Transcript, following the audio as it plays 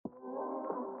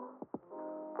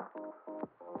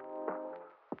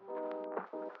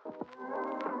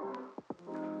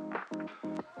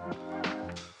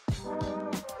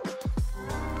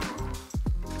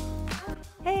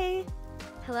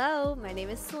Hello, my name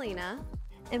is Selena.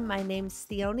 And my name's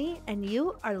Theoni, and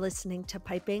you are listening to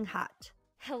Piping Hot.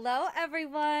 Hello,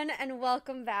 everyone, and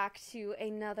welcome back to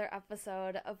another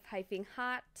episode of Piping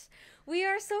Hot. We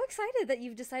are so excited that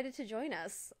you've decided to join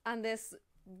us on this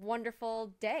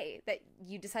wonderful day that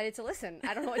you decided to listen.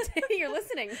 I don't know what day you're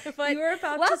listening, but you were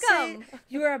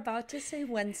about to say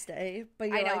Wednesday, but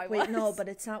you're no, but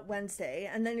it's not Wednesday.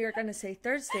 And then you're going to say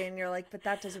Thursday, and you're like, but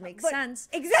that doesn't make sense.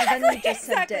 Exactly. So then you just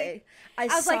said day. I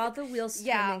saw like, the wheels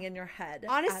spinning in your head.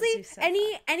 Honestly,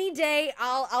 any day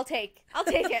I'll take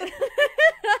it.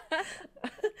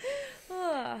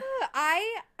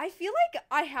 I feel like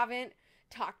I haven't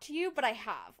talked to you, but I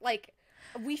have. Like,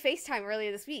 we FaceTime earlier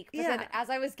this week, but then as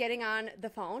I was getting on the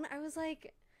phone, I was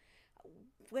like,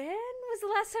 when was the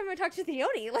last time I talked to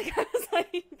Theoni? Like, I was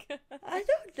like, I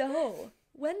don't know.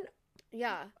 When?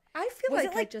 Yeah. I feel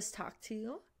like I just talked to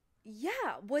you.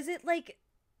 Yeah. Was it like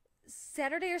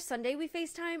Saturday or Sunday we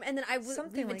FaceTime? And then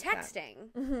we've been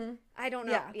texting. Mm-hmm. I don't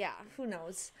know. Yeah. Who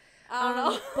knows? I don't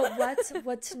know. But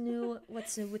what's new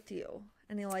with you?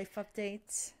 Any life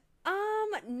updates?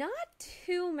 Not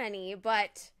too many,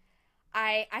 but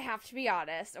I have to be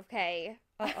honest, okay?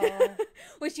 Uh-oh.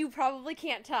 Which you probably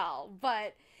can't tell,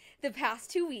 but the past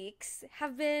 2 weeks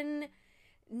have been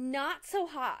not so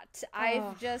hot.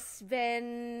 I've just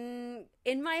been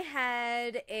in my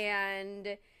head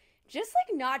and just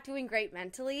like not doing great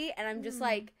mentally, and I'm just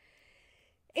like,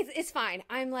 it's fine.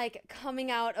 I'm like coming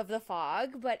out of the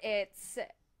fog, but it's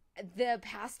the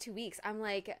past 2 weeks. I'm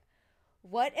like,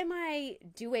 what am I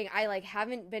doing? I like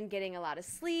haven't been getting a lot of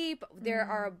sleep. There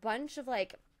are a bunch of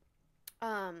like,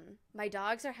 my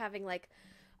dogs are having like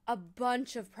a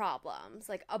bunch of problems,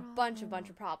 like a bunch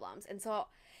of problems. And so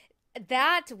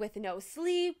that with no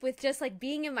sleep, with just like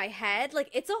being in my head, like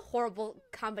it's a horrible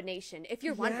combination if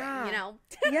you're wondering, you know?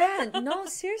 Yeah, no,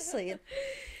 seriously.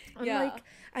 I'm like,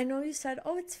 I know you said,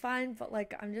 oh, it's fine, but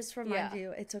like, I'm just reminding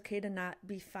you, it's okay to not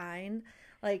be fine.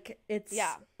 Like,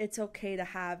 it's okay to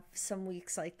have some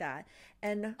weeks like that.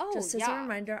 And just as a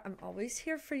reminder, I'm always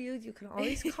here for you. You can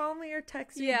always call me or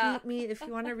text me, beat me if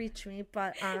you want to reach me.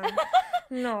 But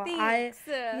no,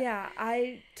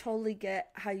 I totally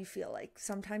get how you feel. Like,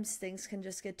 sometimes things can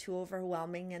just get too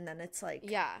overwhelming, and then it's like,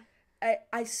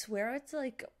 I swear it's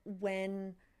like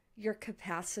when your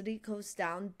capacity goes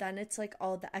down, then it's like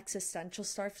all the existential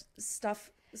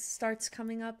stuff starts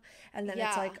coming up, and then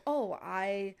it's like, oh,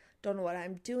 I don't know what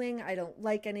I'm doing, I don't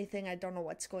like anything, I don't know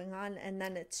what's going on, and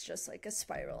then it's just like a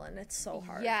spiral, and it's so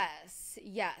hard.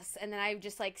 Yes, and then I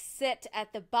just like sit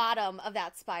at the bottom of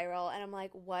that spiral, and I'm like,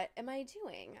 what am I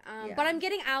doing? But I'm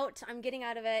getting out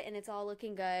of it, and it's all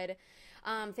looking good.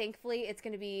 Thankfully, it's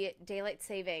going to be daylight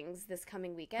savings this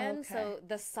coming weekend, so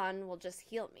the sun will just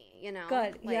heal me, you know?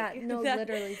 Good, like,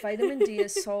 literally, vitamin D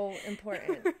is so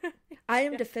important. I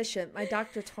am deficient. My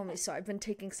doctor told me so. I've been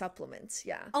taking supplements,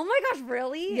 Oh my gosh,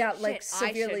 really? Yeah, like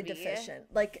severely deficient.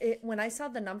 Like, when I saw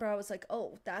the number, I was like,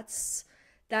 oh, that's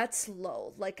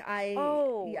low. Like, I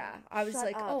was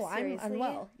like, seriously? I'm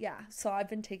unwell. Yeah, so I've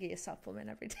been taking a supplement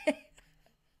every day.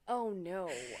 Oh no!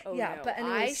 But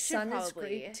anyway, sun is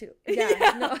great too.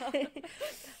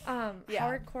 How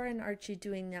are Cora and Archie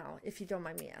doing now, if you don't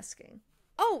mind me asking?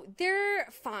 Oh, they're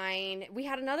fine. We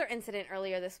had another incident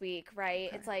earlier this week, right?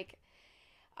 Okay. It's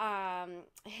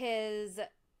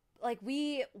like,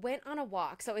 we went on a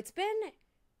walk. So it's been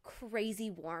crazy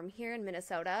warm here in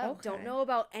Minnesota. Okay. Don't know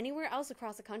about anywhere else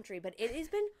across the country, but it has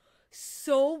been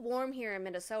so warm here in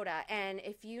Minnesota. And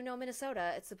if you know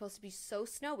Minnesota, it's supposed to be so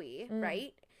snowy,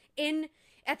 right?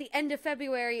 At the end of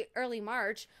February, early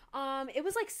March, it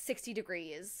was like 60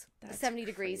 degrees, 70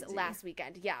 degrees last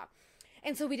weekend. Yeah.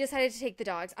 And so we decided to take the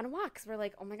dogs on a walk because we're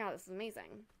like, oh my God, this is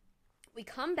amazing. We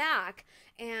come back,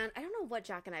 and I don't know what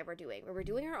Jack and I were doing. We were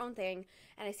doing our own thing,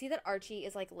 and I see that Archie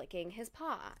is like licking his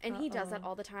paw. And he does that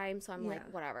all the time, so I'm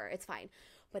like, whatever, it's fine.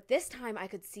 But this time I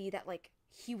could see that like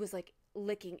he was like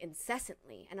licking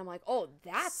incessantly, and I'm like, oh,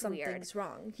 that's weird. Something's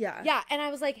wrong. Yeah. Yeah, and I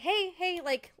was like, hey,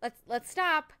 like let's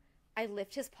stop. I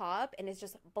lift his paw up, and it's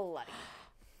just bloody.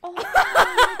 Oh my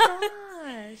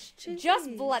gosh. Jeez.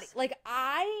 Just bloody. Like,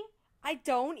 I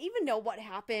don't even know what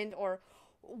happened or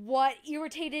what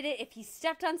irritated it, if he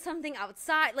stepped on something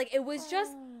outside. Like, it was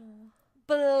just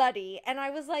bloody. And I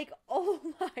was like, oh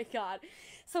my God.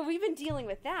 So we've been dealing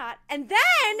with that. And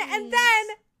then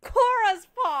Cora's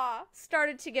paw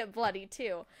started to get bloody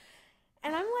too.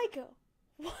 And I'm like,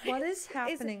 what is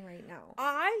happening right now?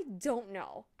 I don't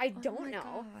know. I don't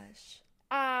know.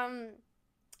 Gosh.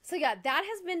 So yeah, that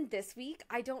has been this week.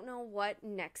 I don't know what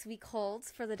next week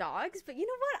holds for the dogs, but you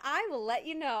know what? I will let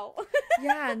you know.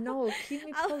 Yeah, no, keep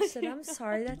me posted. I'm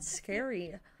sorry, that's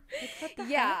scary. Like, what the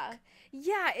heck?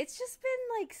 Yeah, it's just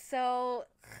been like so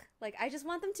like I just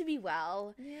want them to be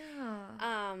well.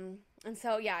 Yeah. And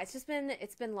so yeah, it's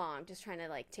been long just trying to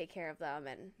like take care of them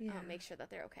and make sure that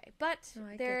they're okay. But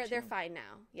they're fine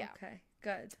now. Yeah. Okay.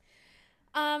 Good.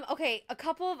 Okay, a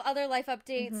couple of other life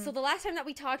updates. So the last time that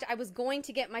we talked, I was going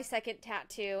to get my second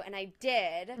tattoo, and I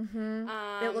did.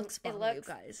 It looks fun, you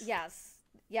guys. Yes.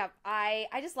 Yep. I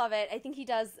just love it. I think he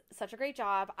does such a great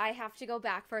job. I have to go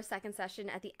back for a second session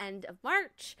at the end of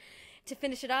March to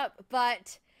finish it up,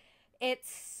 but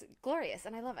it's glorious,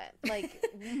 and I love it. Like,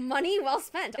 money well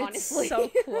spent, honestly. It's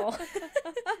so cool.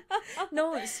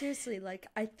 No, seriously, like,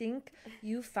 I think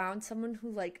you found someone who,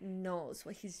 like, knows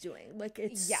what he's doing. Like,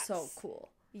 it's so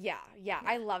cool. Yeah,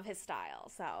 I love his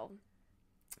style, so.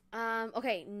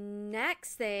 Okay,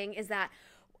 next thing is that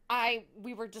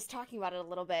we were just talking about it a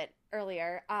little bit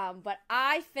earlier, but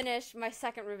I finished my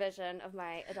second revision of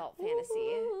my adult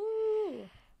fantasy,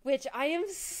 which I am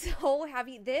so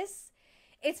happy.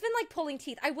 It's been like pulling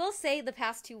teeth. I will say the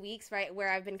past 2 weeks, right, where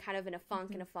I've been kind of in a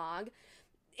funk and a fog,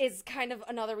 is kind of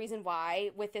another reason why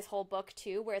with this whole book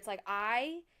too, where it's like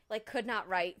I like could not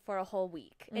write for a whole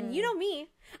week. And you know me,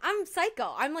 I'm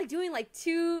psycho. I'm like doing like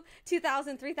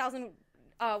 2,000, 3,000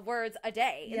 words a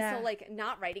day. And so like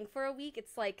not writing for a week,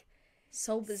 it's like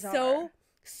so bizarre.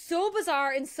 So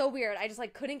bizarre and so weird. I just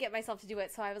like couldn't get myself to do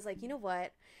it. So I was like, you know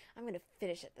what? I'm going to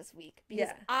finish it this week because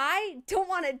I don't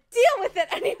want to deal with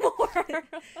it anymore.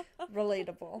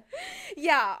 Relatable.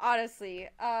 Yeah, honestly.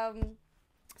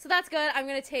 So that's good. I'm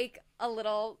going to take a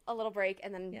little break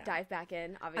and then dive back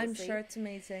in, obviously. I'm sure it's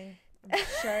amazing. I'm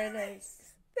sure it is.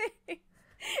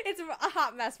 It's a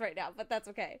hot mess right now, but that's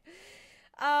okay.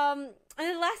 And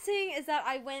the last thing is that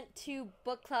I went to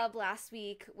book club last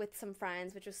week with some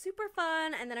friends, which was super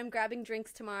fun. And then I'm grabbing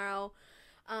drinks tomorrow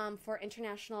for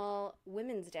International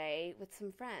Women's Day with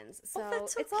some friends. So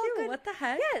that's so it's cute. all good. What the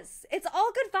heck? Yes, it's all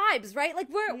good vibes, right? Like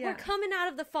we're coming out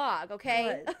of the fog,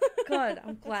 okay? Good.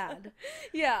 I'm glad.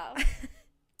 Yeah.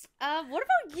 What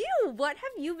about you? What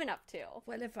have you been up to?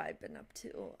 What have I been up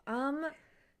to?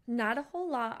 Not a whole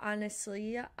lot,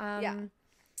 honestly.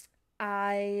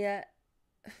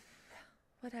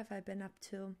 What have I been up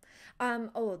to?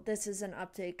 This is an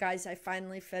update, guys. I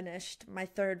finally finished my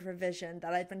third revision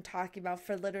that I've been talking about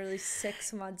for literally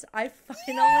 6 months. I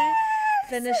finally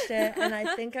finished it, and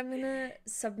I think I'm gonna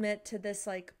submit to this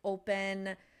like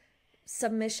open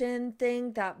submission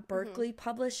thing that Berkeley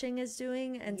Publishing is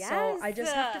doing, and so I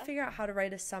just have to figure out how to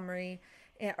write a summary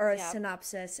or a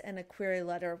synopsis and a query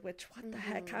letter, which what the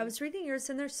heck, I was reading yours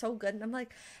and they're so good, and I'm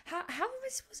like, how am I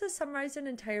supposed to summarize an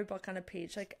entire book on a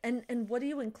page? Like, and what do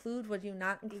you include, what do you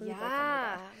not include? Like, oh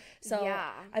my gosh. So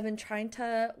I've been trying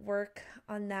to work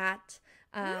on that,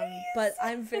 but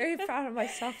I'm very proud of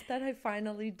myself that I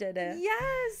finally did it.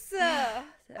 Yes.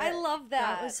 I love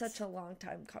that. That was such a long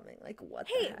time coming. Like, what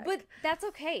the heck? But that's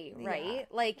okay, right?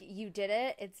 Like, you did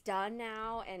it, it's done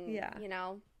now, and you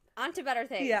know, on to better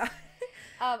things.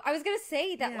 I was gonna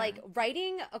say that like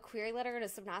writing a query letter and a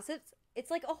synopsis,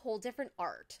 it's like a whole different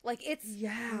art. Like it's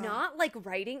not like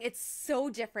writing. It's so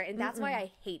different, and that's why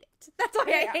I hate it. That's why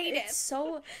I hate it. It's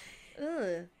so,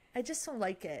 I just don't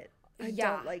like it. I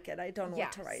don't like it. I don't know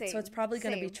what to write, so it's probably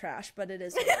gonna be trash. But it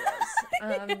is what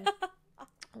it is.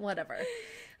 Whatever.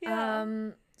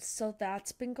 So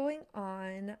that's been going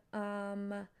on.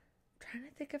 Trying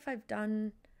to think if I've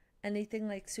done anything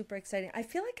like super exciting. I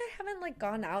feel like I haven't like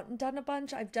gone out and done a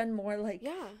bunch. I've done more like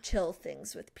chill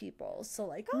things with people. So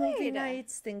like movie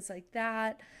nights, things like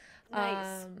that.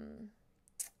 Nice.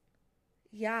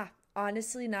 Yeah,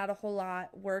 honestly, not a whole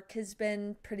lot. Work has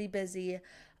been pretty busy.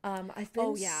 I've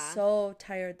been so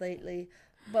tired lately.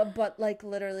 But like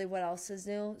literally what else is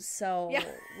new? So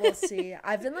we'll see.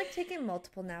 I've been like taking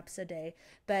multiple naps a day,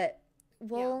 but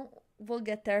we'll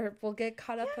get there. We'll get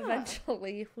caught up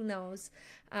eventually. Who knows?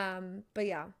 But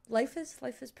yeah, life is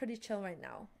pretty chill right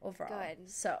now overall. Good.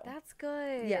 So that's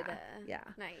good. Yeah.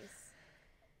 Nice.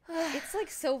 It's like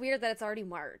so weird that it's already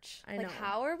March. I know. Like,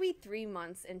 how are we 3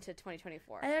 months into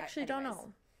 2024? I actually don't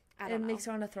know. It makes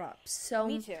me want to throw up. So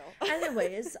me too.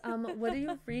 Anyways, what are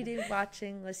you reading,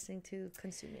 watching, listening to,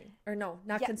 consuming? Or no,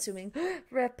 not consuming.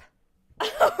 Rip.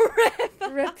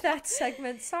 Rip that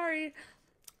segment. Sorry.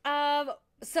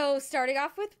 So starting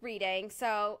off with reading,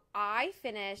 so I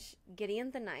finished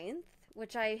Gideon the Ninth,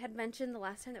 which I had mentioned the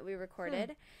last time that we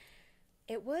recorded.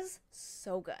 It was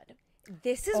so good.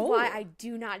 This is why I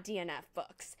do not DNF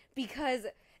books, because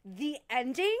the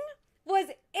ending was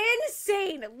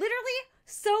insane. Literally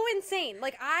so insane.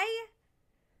 Like I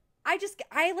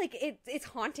like it's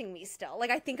haunting me still.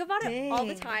 Like I think about it all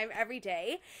the time, every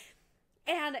day.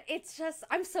 And it's just,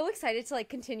 I'm so excited to like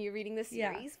continue reading this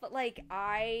series, but like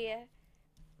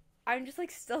I'm just, like,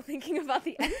 still thinking about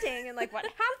the ending and, like, what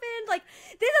happened. Like,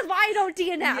 this is why I don't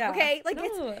DNF, okay? Like,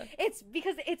 it's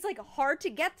because it's, like, hard to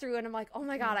get through, and I'm like, oh,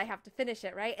 my God, I have to finish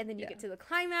it, right? And then you get to the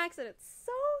climax, and it's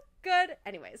so good.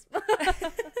 Anyways.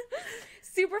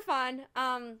 Super fun.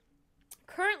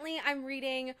 Currently, I'm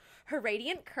reading Her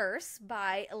Radiant Curse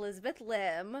by Elizabeth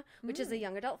Lim, which is a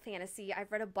young adult fantasy.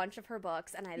 I've read a bunch of her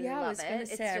books, and I love it. I was going to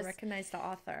say, I recognize the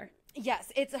author.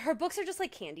 Yes, her books are just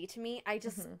like candy to me. I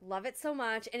just love it so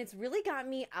much, and it's really got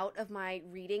me out of my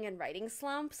reading and writing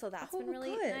slump, so that's been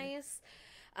really nice.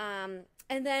 And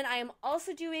then I am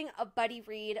also doing a buddy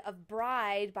read of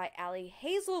Bride by Ali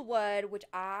Hazelwood, which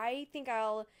I think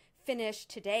I'll finish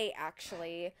today,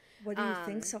 actually. What do you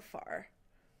think so far?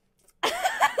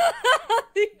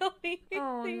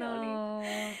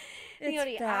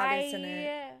 It's bad, isn't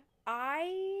it?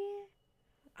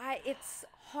 It's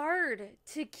hard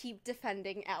to keep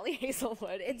defending Ali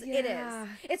Hazelwood. It is.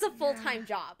 It's a full-time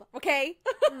job, okay?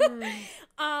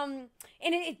 And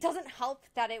it doesn't help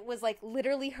that it was like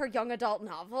literally her young adult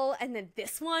novel and then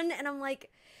this one, and I'm like,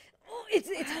 oh,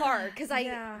 it's hard because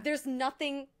there's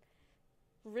nothing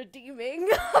redeeming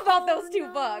about those two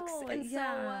books. And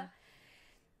so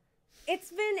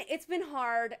it's been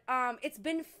hard. It's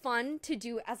been fun to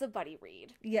do as a buddy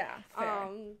read. Yeah, fair.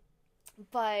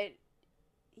 But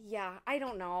yeah, I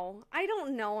don't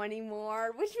know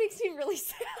anymore, which makes me really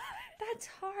sad. That's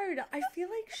hard. I feel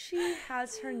like she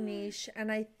has her niche,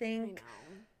 and I think,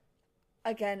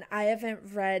 again, I haven't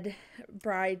read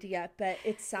Bride yet, but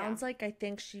it sounds like I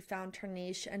think she found her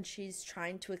niche and she's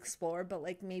trying to explore, but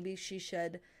like maybe she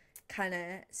should kind of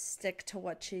stick to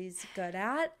what she's good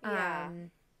at.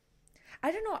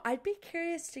 I don't know. I'd be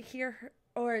curious to hear her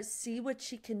or see what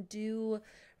she can do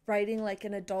writing like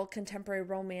an adult contemporary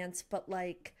romance, but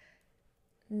like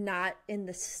not in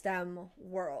the STEM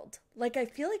world. Like, I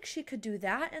feel like she could do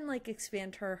that and like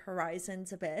expand her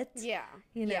horizons a bit. Yeah.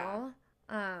 You know?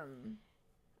 I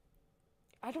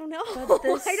don't know.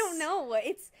 I don't know.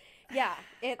 It's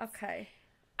okay.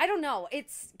 I don't know.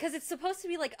 It's because it's supposed to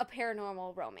be like a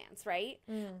paranormal romance, right?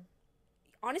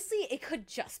 Honestly, it could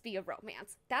just be a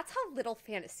romance. That's how little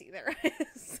fantasy there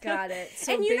is. Got it.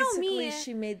 So and basically,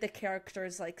 she made the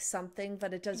characters like something,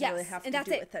 but it doesn't really have to do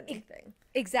with anything.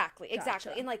 Exactly.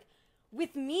 And like,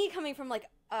 with me coming from like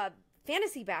a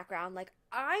fantasy background, like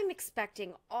I'm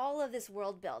expecting all of this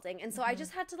world building, and so I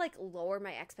just had to like lower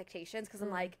my expectations because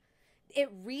I'm like, it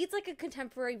reads like a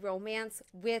contemporary romance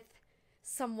with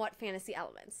somewhat fantasy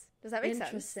elements. Does that make sense?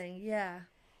 Interesting. Yeah.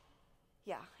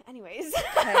 Yeah. Anyways.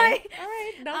 Okay. All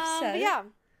right. Enough said.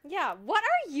 Yeah. What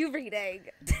are you reading?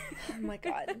 Oh my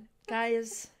God,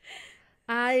 guys,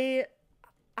 I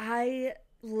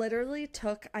literally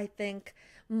took, I think,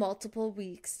 multiple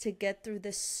weeks to get through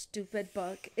this stupid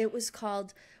book. It was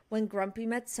called When Grumpy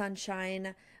Met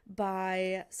Sunshine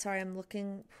by, sorry, I'm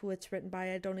looking who it's written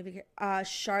by. I don't even care.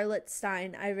 Charlotte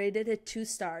Stein. I rated it 2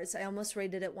 stars. I almost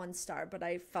rated it 1 star, but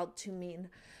I felt too mean.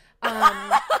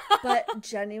 But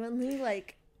genuinely,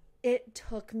 like, it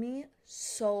took me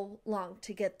so long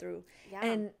to get through. Yeah.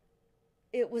 And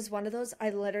it was one of those,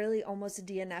 I literally almost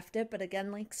DNF'd it, but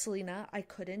again, like Selena, I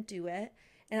couldn't do it.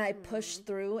 And I pushed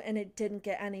through, and it didn't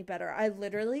get any better. I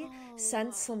literally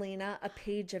sent Selena a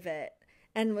page of it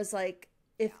and was like,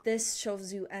 if this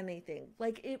shows you anything.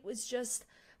 Like, it was just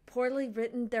poorly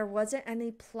written. There wasn't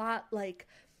any plot, like,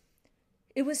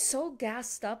 it was so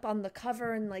gassed up on the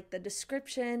cover and like the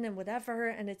description and whatever,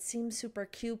 and it seemed super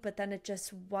cute, but then it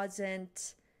just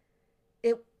wasn't,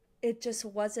 it just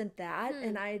wasn't that.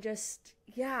 And I just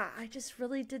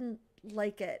really didn't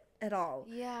like it at all.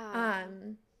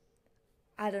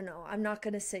 I don't know. I'm not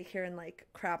going to sit here and like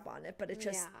crap on it, but it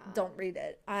just, don't read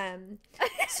it.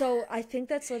 So I think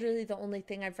that's literally the only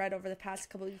thing I've read over the past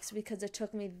couple of weeks because it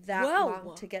took me that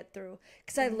long to get through.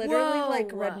 Because I literally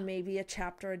like read maybe a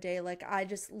chapter a day. Like I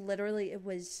just literally, it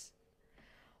was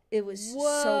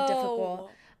so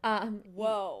difficult.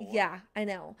 Yeah, I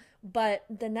know. But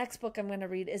the next book I'm going to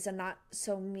read is A Not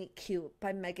So Meet Cute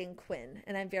by Megan Quinn.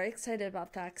 And I'm very excited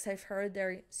about that because I've heard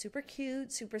they're super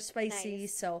cute, super spicy.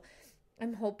 Nice. So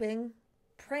I'm hoping,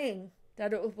 praying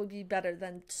that it will be better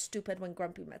than stupid When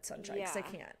Grumpy Met Sunshine, because I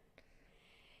can't.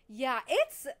 Yeah,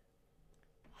 it's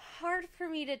hard for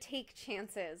me to take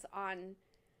chances on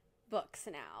books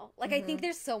now. Like, I think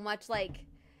there's so much, like,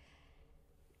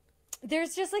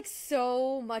 there's just, like,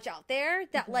 so much out there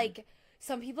that, like,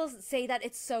 some people say that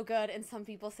it's so good and some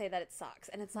people say that it sucks.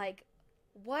 And it's like,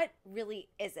 what really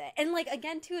is it? And, like,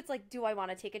 again, too, it's like, do I want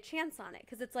to take a chance on it?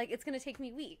 Because it's like, it's going to take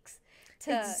me weeks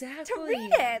to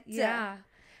read it. Yeah.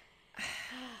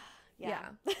 Yeah.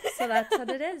 So that's what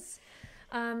it is.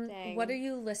 What are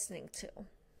you listening to?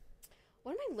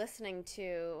 What am I listening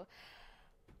to?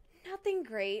 Nothing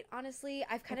great, honestly.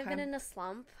 I've kind of been in a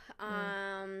slump.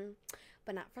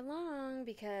 But not for long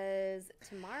because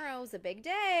tomorrow's a big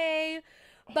day.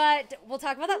 But we'll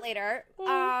talk about that later.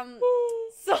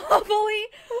 So hopefully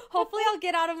I'll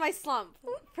get out of my slump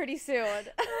pretty soon.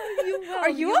 You will. Are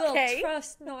you okay?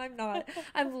 Trust. No, I'm not.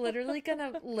 I'm literally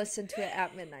gonna listen to it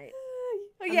at midnight.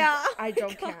 Yeah. I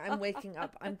don't care. I'm waking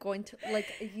up. I'm going to,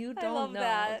 like, you don't know.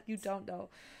 That. You don't know.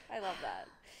 I love that.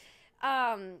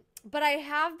 But I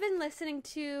have been listening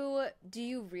to Do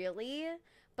You Really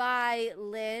by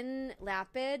Lynn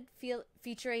Lapid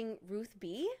featuring Ruth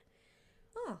B.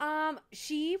 Oh.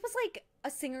 She was like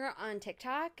a singer on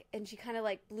TikTok and she kind of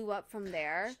like blew up from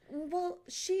there. Well,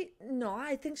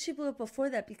 I think she blew up before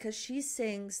that because she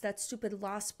sings that stupid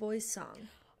Lost Boys song.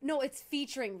 No, it's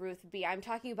featuring Ruth B. I'm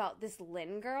talking about this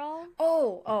Lynn girl.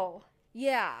 Oh.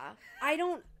 Yeah. I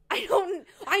know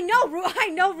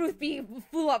Ruth B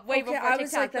blew up way before TikTok. I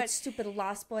was like, that stupid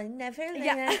Lost Boy, never and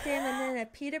then a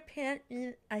Peter Pan.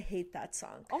 I hate that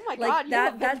song. Oh my God, you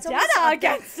have a that's vendetta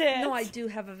against it. No, I do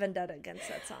have a vendetta against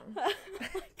that song. Oh my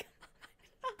God.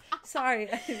 Sorry.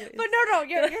 Anyways. But no,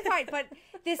 you're fine. But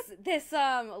this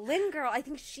Lynn girl, I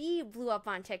think she blew up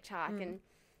on TikTok and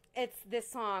it's this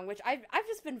song, which I've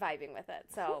just been vibing with it.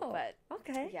 So, cool. But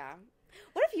okay. Yeah.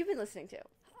 What have you been listening to?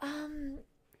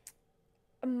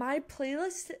 My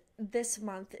playlist this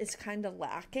month is kind of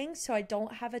lacking, so I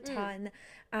don't have a ton.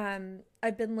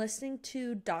 I've been listening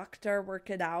to Doctor Work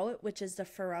It Out, which is the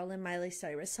Pharrell and Miley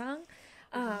Cyrus song.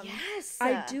 Yes.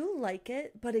 I do like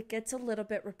it, but it gets a little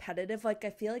bit repetitive. Like, I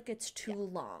feel like it's too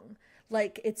long.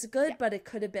 Like, it's good, but it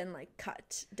could have been, like,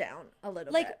 cut down a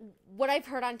little bit. Like, what I've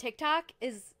heard on TikTok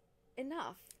is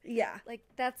enough. Yeah. Like,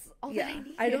 that's all that I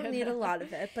need. I don't need a lot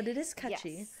of it, but it is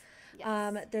catchy.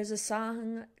 Yes. There's a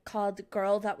song called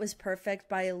Girl That Was Perfect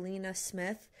by Alina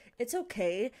Smith. It's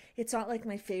okay. It's not like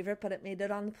my favorite, but it made it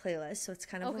on the playlist, so it's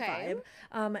kind of a vibe.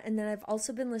 And then I've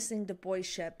also been listening to Boy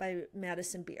Shit by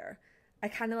Madison Beer. I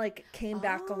kind of like came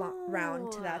back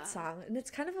around to that song, and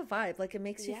it's kind of a vibe. Like, it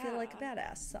makes you feel like a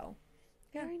badass. So,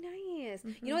 yeah. Very nice.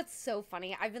 You know what's so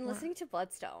funny? I've been listening to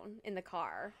Bloodstone in the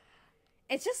car.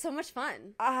 It's just so much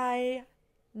fun.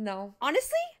 No.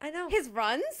 Honestly? I know. His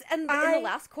runs and in the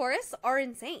last chorus are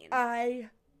insane. I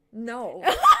know.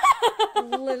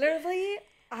 Literally,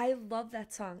 I love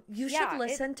that song. You should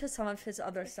listen to some of his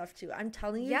other stuff too. I'm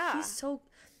telling you, he's so...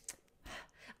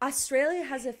 Australia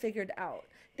has it figured out.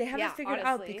 They have it figured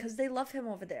out because they love him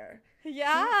over there.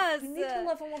 Yes. We need to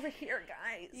love him over here,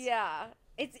 guys. Yeah.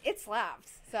 It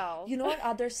slaps, so... You know what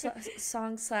other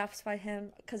song slaps by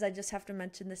him? Because I just have to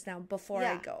mention this now before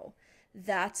I go.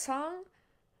 That song...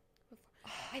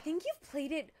 I think you've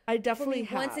played it I definitely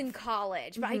have. once in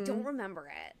college, but I don't remember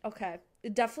it. Okay.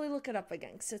 Definitely look it up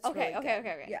again because it's okay.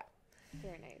 Yeah.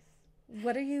 Very nice.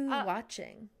 What are you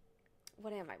watching?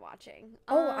 What am I watching?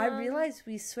 I realized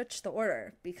we switched the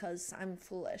order because I'm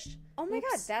foolish. Oh my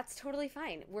God, that's totally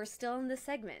fine. We're still in this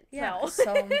segment. Yeah.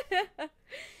 So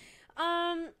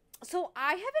so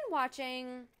I have been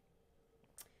watching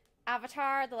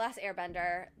Avatar: The Last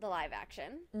Airbender, the live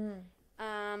action.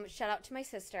 Shout out to my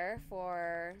sister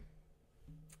for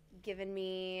giving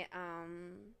me,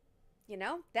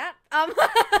 that. I'm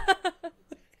not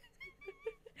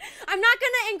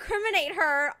going to incriminate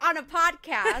her on a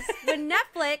podcast when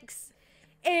Netflix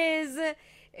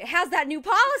has that new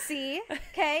policy,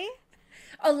 okay?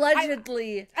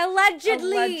 Allegedly.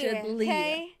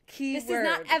 Okay? Keyword. This is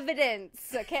not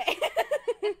evidence, okay?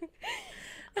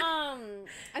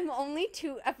 I'm only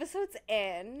 2 episodes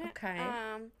in. Okay.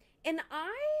 And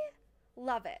I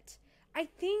love it. I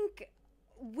think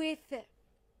with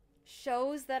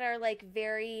shows that are like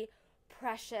very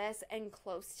precious and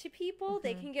close to people,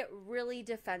 they can get really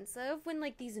defensive when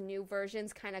like these new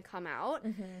versions kind of come out.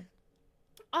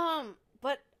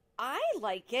 But I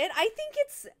like it. I think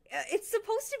it's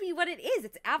supposed to be what it is.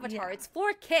 It's Avatar. Yeah. It's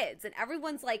for kids, and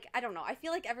everyone's like, I don't know. I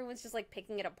feel like everyone's just like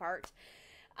picking it apart.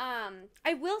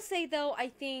 I will say though, I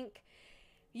think,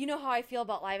 you know how I feel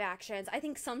about live actions. I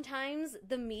think sometimes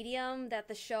the medium that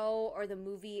the show or the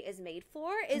movie is made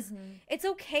for is, it's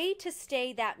okay to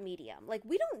stay that medium. Like,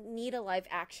 we don't need a live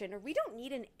action, or we don't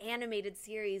need an animated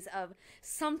series of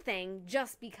something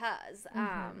just because.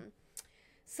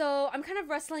 So I'm kind of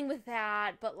wrestling with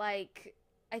that, but like,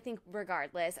 I think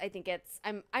regardless, I think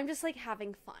I'm just like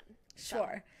having fun.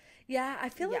 Sure. So. Yeah, I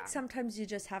feel like sometimes you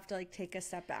just have to like take a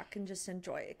step back and just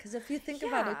enjoy it. Because if you think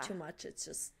about it too much, it's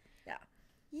just,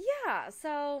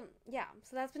 so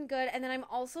that's been good. And then I'm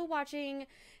also watching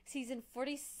season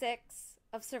 46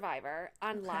 of Survivor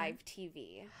on live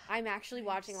TV. I'm actually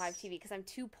watching live TV because I'm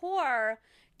too poor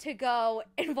to go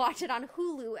and watch it on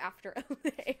Hulu after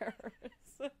it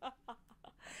airs.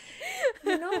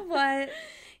 You know what?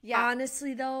 Yeah.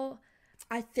 Honestly, though,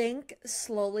 I think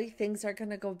slowly things are going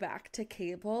to go back to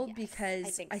cable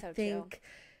because I think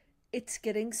it's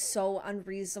getting so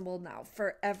unreasonable now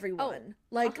for everyone.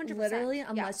 Like, 100%. Literally,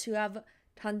 unless you have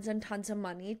tons and tons of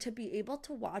money to be able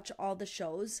to watch all the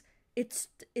shows, it's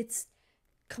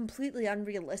completely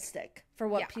unrealistic for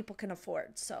what people can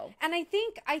afford. So, and I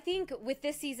think with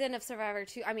this season of Survivor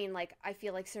 2, I mean, like, I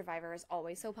feel like Survivor is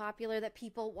always so popular that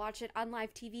people watch it on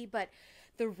live TV, but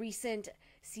the recent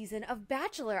season of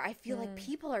Bachelor, I feel like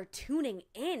people are tuning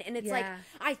in, and it's like,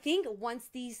 I think once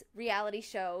these reality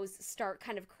shows start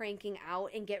kind of cranking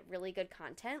out and get really good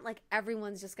content, like,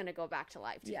 everyone's just gonna go back to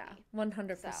live TV.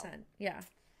 100%. Yeah.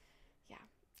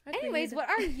 Agreed. Anyways, what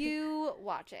are you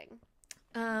watching?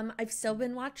 I've still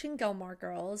been watching Gilmore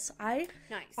Girls.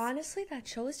 Honestly, that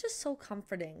show is just so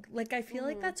comforting. Like, I feel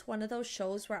like that's one of those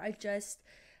shows where I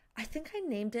think I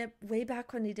named it way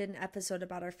back when we did an episode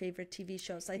about our favorite TV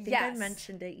shows. I think I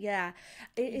mentioned it. Yeah.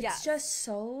 It's just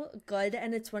so good.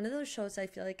 And it's one of those shows I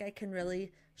feel like I can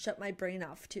really shut my brain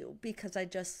off to because I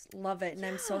just love it. And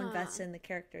I'm so invested in the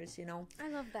characters, you know? I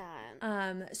love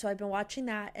that. So I've been watching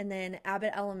that. And then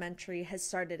Abbott Elementary has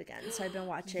started again. So I've been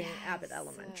watching Abbott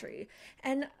Elementary.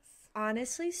 And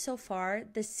honestly, so far,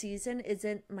 this season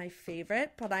isn't my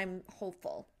favorite, but I'm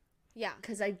hopeful. Yeah.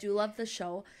 Because I do love the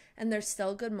show, and there's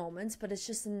still good moments, but it's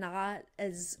just not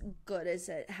as good as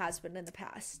it has been in the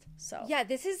past. So yeah,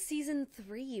 this is season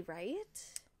 3, right?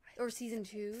 Or season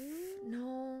 2?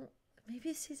 No,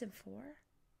 maybe season 4.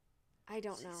 I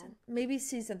don't know. Maybe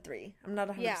season 3. I'm not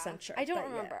 100% sure. I don't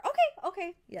remember.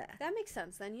 Okay. Yeah. That makes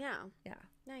sense then, yeah. Yeah.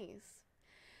 Nice.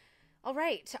 All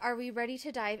right. Are we ready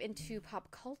to dive into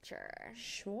pop culture?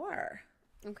 Sure.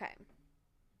 Okay.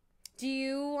 Do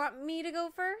you want me to go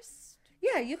first?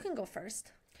 Yeah, you can go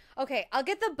first. Okay, I'll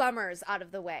get the bummers out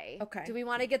of the way. Okay. Do we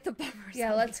want to get the bummers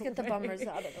Yeah, let's get the bummers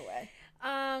out of the way.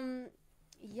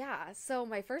 Yeah, so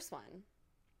my first one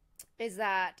is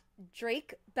that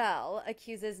Drake Bell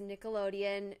accuses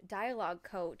Nickelodeon dialogue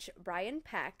coach Brian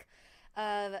Peck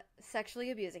of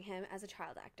sexually abusing him as a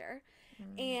child actor.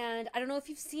 And I don't know if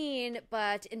you've seen,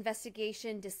 but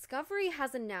Investigation Discovery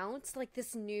has announced like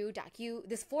this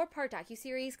 4-part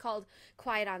docuseries called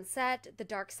Quiet on Set, The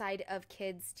Dark Side of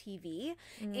Kids TV.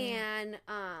 And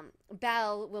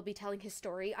Bell will be telling his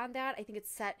story on that. I think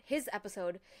his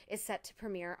episode is set to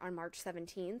premiere on March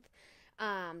 17th.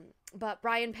 But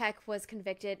Brian Peck was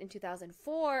convicted in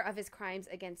 2004 of his crimes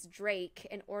against Drake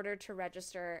in order to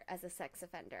register as a sex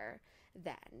offender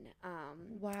then.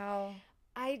 Wow.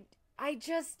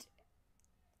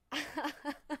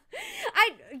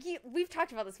 We've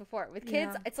talked about this before with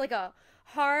kids. It's like a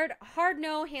hard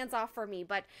no, hands off for me.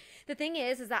 But the thing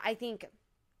is that I think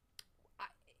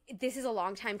this is a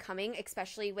long time coming,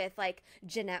 especially with like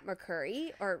Jeanette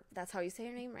McCurdy, or that's how you say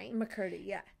her name, right? McCurdy,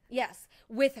 yeah. Yes,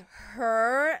 with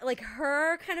her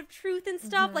kind of truth and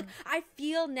stuff. Like, I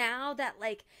feel now that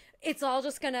like it's not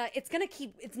gonna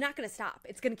stop.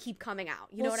 It's gonna keep coming out.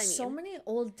 You know what I mean? So many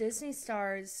old Disney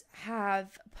stars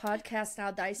have podcasts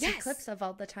now that I see clips of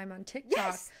all the time on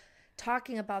TikTok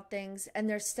talking about things, and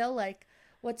they're still like,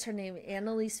 what's her name?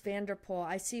 Annalise Vanderpool.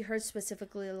 I see her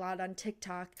specifically a lot on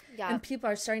TikTok. Yeah. And people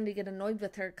are starting to get annoyed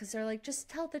with her because they're like, just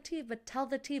tell the tea.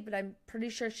 But I'm pretty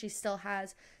sure she still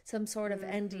has some sort of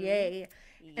NDA. Yep.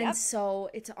 And so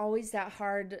it's always that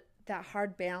hard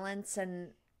balance. And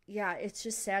yeah, it's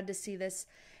just sad to see this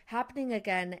happening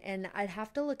again. And I'd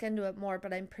have to look into it more,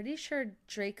 but I'm pretty sure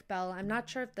Drake Bell, I'm not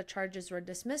sure if the charges were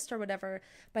dismissed or whatever,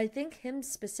 but I think him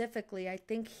specifically, I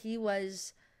think he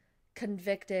was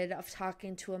convicted of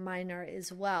talking to a minor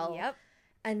as well. Yep.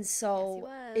 And so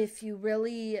if you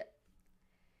really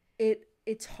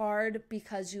it's hard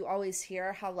because you always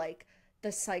hear how like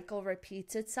the cycle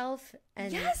repeats itself,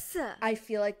 and I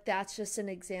feel like that's just an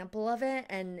example of it,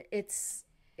 and it's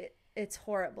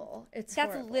horrible. That's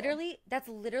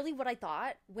literally what I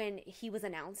thought when he was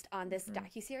announced on this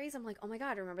docuseries. I'm like, oh my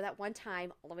god, remember that one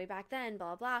time all the way back then,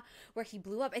 blah, blah, blah, where he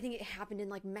blew up. I think it happened in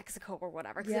like Mexico or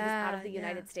whatever, because it was out of the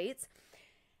United States.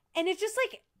 And it just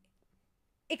like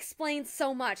explains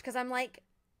so much, because I'm like,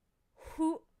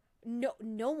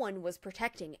 no one was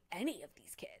protecting any of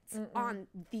these kids on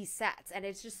these sets, and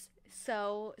it's just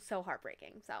so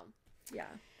heartbreaking. So yeah.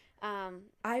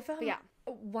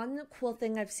 One cool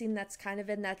thing I've seen that's kind of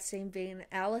in that same vein,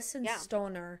 Allison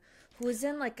Stoner, who is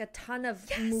in like a ton of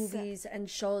movies and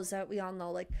shows that we all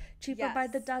know, like Cheaper by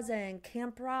the Dozen,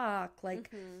 Camp Rock,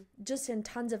 like just in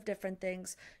tons of different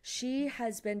things. She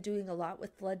has been doing a lot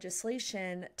with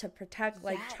legislation to protect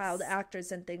like child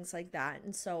actors and things like that.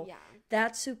 And so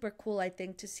that's super cool, I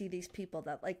think, to see these people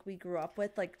that like we grew up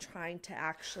with like trying to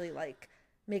actually like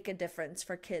make a difference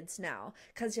for kids now,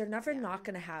 because you're never not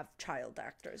going to have child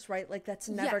actors, right? Like that's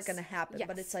never going to happen.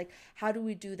 But it's like, how do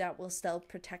we do that while still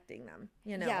protecting them,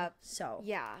 you know? So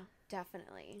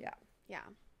definitely. Yeah.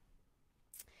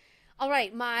 All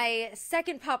right, my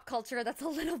second pop culture that's a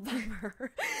little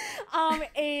bummer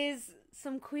is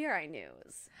some Queer Eye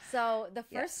news. So the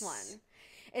first one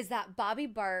is that Bobby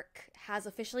Bark has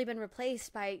officially been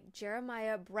replaced by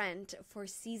Jeremiah Brent for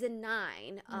season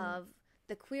 9 of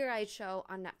the Queer Eye show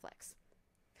on Netflix.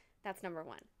 That's number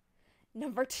 1.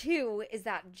 Number 2 is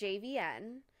that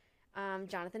JVN,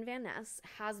 Jonathan Van Ness,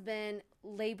 has been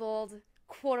labeled,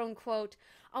 quote unquote,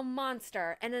 a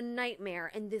monster and a nightmare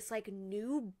in this like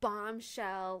new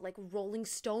bombshell like Rolling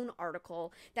Stone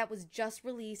article that was just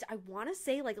released, I want to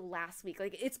say like last week.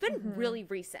 Like it's been really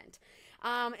recent.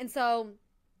 And so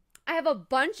I have a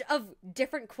bunch of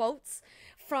different quotes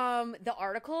from the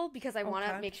article because I want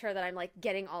to make sure that I'm like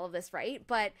getting all of this right.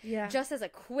 But just as a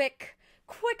quick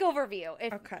overview,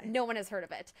 if no one has heard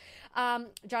of it,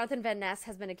 Jonathan Van Ness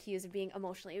has been accused of being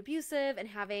emotionally abusive and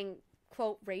having,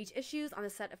 quote, rage issues on the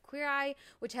set of Queer Eye,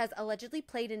 which has allegedly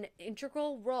played an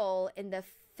integral role in the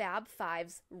Fab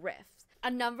Five's rift. A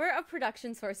number of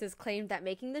production sources claimed that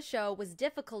making the show was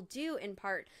difficult due in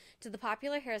part to the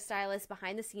popular hairstylist's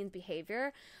behind-the-scenes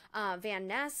behavior. Van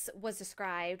Ness was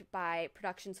described by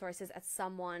production sources as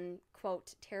someone,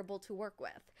 quote, terrible to work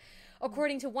with.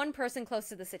 According to one person close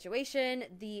to the situation,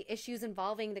 the issues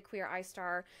involving the Queer Eye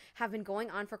star have been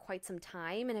going on for quite some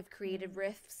time and have created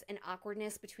rifts and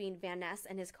awkwardness between Van Ness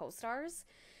and his co-stars.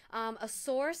 A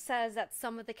source says that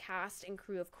some of the cast and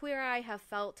crew of Queer Eye have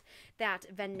felt that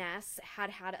Van Ness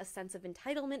had a sense of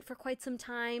entitlement for quite some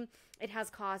time. It has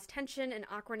caused tension and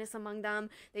awkwardness among them.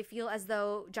 They feel as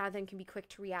though Jonathan can be quick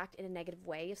to react in a negative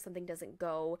way if something doesn't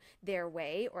go their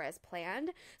way or as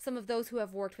planned. Some of those who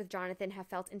have worked with Jonathan have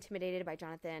felt intimidated by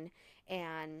Jonathan,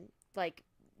 and like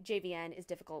JVN is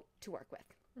difficult to work with.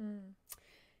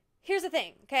 Here's the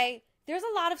thing, okay? There's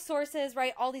a lot of sources,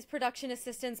 right? All these production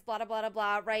assistants, blah, blah, blah,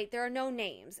 blah, right? There are no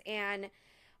names. And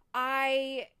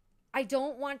I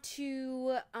don't want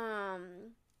to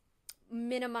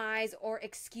minimize or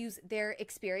excuse their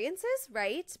experiences,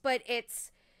 right? But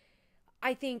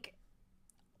I think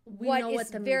we know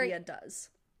what the media does.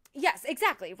 Yes,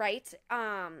 exactly, right?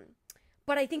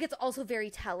 But I think it's also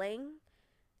very telling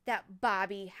that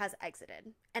Bobby has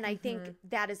exited. And I think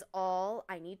that is all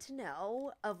I need to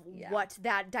know of what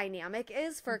that dynamic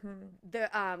is for the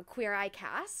Queer Eye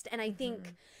cast. And I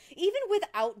think even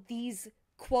without these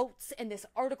quotes and this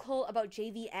article about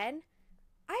JVN,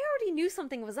 I already knew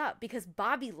something was up because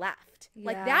Bobby left.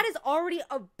 Like that is already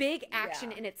a big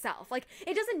action in itself. Like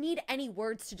it doesn't need any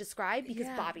words to describe because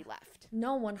Bobby left.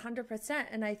 No, 100%.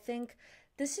 And I think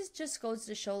this just goes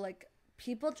to show like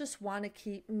people just want to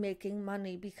keep making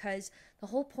money, because the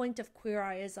whole point of Queer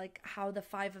Eye is like how the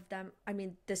 5 of them, I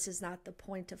mean, this is not the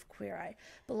point of Queer Eye,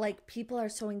 but like people are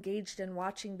so engaged in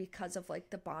watching because of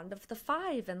like the bond of the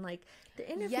 5 and like the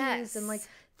interviews and like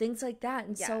things like that.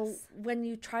 And so when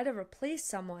you try to replace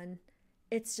someone,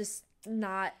 it's just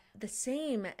not the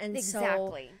same. And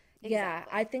so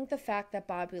I think the fact that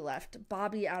Bobby left,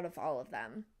 Bobby out of all of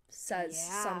them says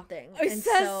something. It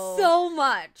says so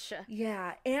much.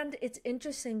 Yeah, and it's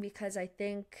interesting because I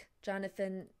think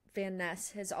Jonathan Van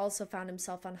Ness has also found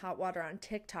himself on hot water on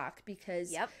TikTok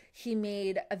because he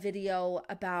made a video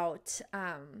about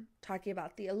talking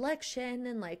about the election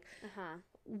and like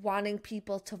wanting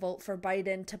people to vote for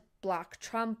Biden to block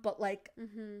Trump. But like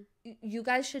you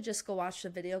guys should just go watch the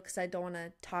video because I don't want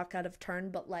to talk out of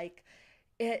turn, but like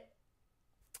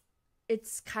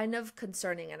it's kind of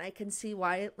concerning, and I can see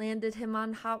why it landed him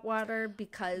on hot water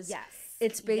because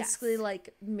it's basically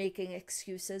like making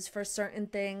excuses for certain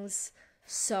things.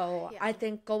 So I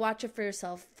think go watch it for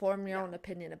yourself, form your own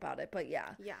opinion about it. But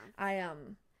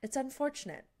it's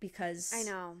unfortunate because I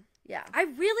know. Yeah. I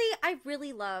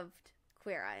really loved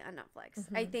Queer Eye on Netflix.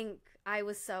 I think I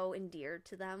was so endeared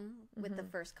to them with the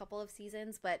first couple of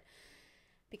seasons, but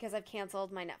because I've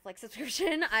canceled my Netflix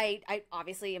subscription, I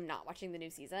obviously am not watching the new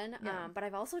season. But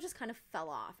I've also just kind of fell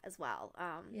off as well.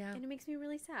 And it makes me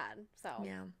really sad. So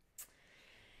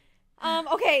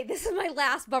okay, this is my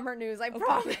last bummer news, I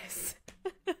promise.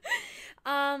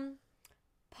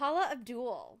 Paula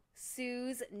Abdul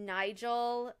sues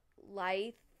Nigel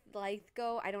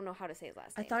Lythgoe. I don't know how to say his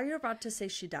last name. I thought you were about to say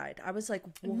she died. I was like,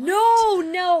 what?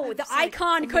 No, the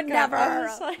icon could never. I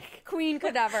was like, Queen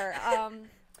could never.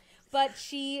 But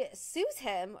she sues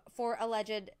him for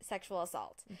alleged sexual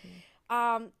assault.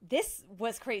 this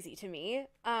was crazy to me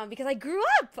because I grew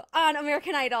up on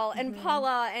American Idol and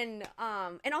Paula and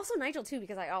also Nigel too,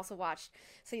 because I also watched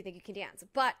So You Think You Can Dance.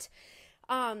 But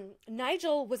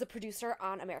Nigel was a producer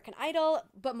on American Idol,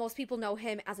 but most people know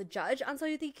him as a judge on So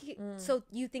You Think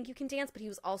You Can Dance, but he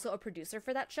was also a producer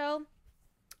for that show.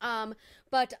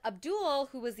 But Abdul,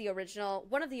 who was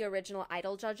one of the original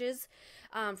Idol judges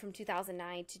from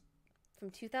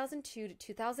 2002 to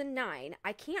 2009,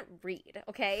 I can't read,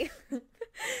 okay?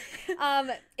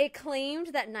 It claimed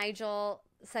that Nigel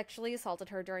sexually assaulted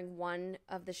her during one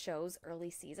of the show's early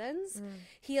seasons.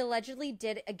 He allegedly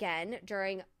did again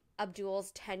during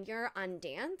Abdul's tenure on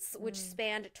Dance, which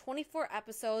spanned 24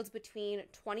 episodes between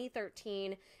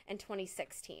 2013 and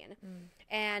 2016.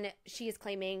 And she is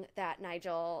claiming that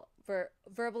Nigel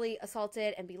verbally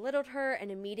assaulted and belittled her in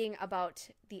a meeting about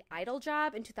the Idol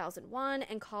job in 2001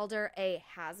 and called her a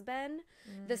has-been.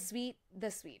 The suit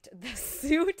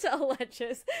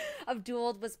alleges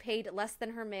Abdul was paid less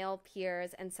than her male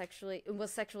peers and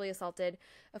was sexually assaulted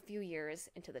a few years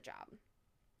into the job.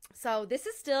 So this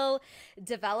is still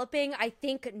developing. I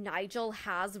think Nigel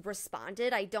has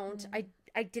responded. I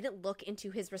didn't look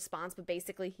into his response, but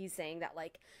basically he's saying that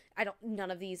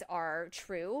none of these are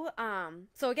true.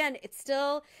 So again, it's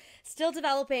still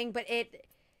developing, but it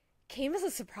came as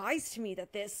a surprise to me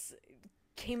that this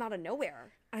came out of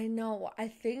nowhere. I know. I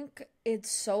think it's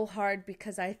so hard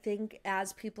because I think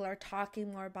as people are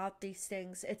talking more about these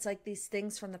things, it's like these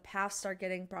things from the past are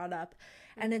getting brought up.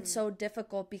 And it's so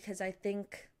difficult because I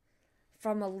think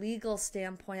from a legal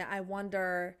standpoint, I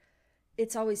wonder,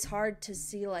 it's always hard to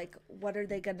see, what are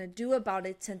they going to do about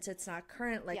it since it's not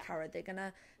current? How are they going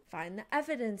to find the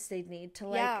evidence they need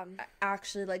to,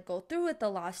 actually, go through with the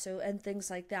lawsuit and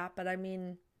things like that? But, I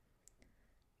mean,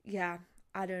 yeah,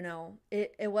 I don't know.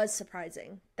 It was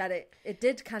surprising that it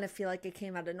did kind of feel like it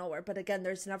came out of nowhere. But, again,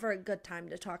 there's never a good time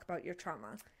to talk about your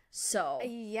trauma. So.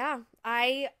 Yeah,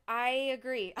 I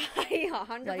agree. I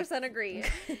 100% agree.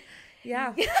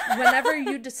 Yeah. Whenever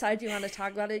you decide you want to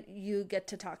talk about it, you get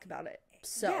to talk about it.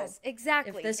 So yes,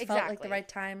 exactly. If this felt like the right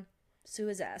time, sue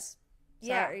his ass.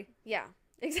 Sorry. Yeah.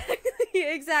 Exactly.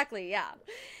 Exactly. Yeah.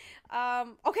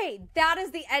 Okay, that is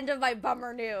the end of my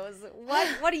bummer news.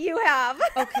 What do you have?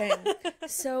 Okay.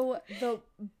 So the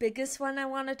biggest one I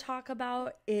want to talk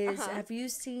about is, have you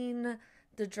seen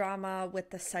the drama with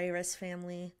the Cyrus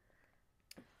family?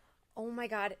 Oh my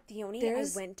God, Theoni, I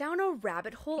went down a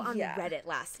rabbit hole on Reddit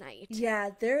last night. Yeah,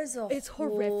 it's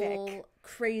horrific.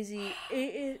 Crazy.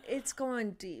 It's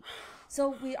going deep.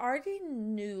 So we already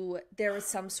knew there was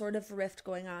some sort of rift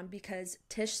going on because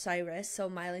Tish Cyrus, so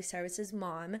Miley Cyrus's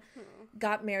mom,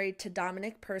 got married to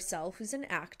Dominic Purcell, who's an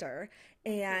actor,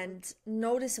 and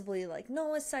noticeably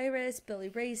Noah Cyrus, Billy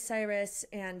Ray Cyrus,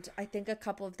 and I think a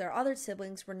couple of their other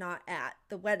siblings were not at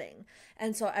the wedding.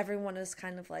 And so everyone was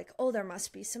kind of like, oh, there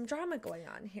must be some drama going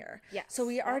on here. Yes. So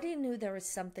we already knew there was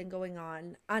something going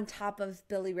on top of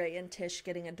Billy Ray and Tish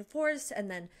getting a divorce,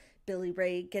 and then Billy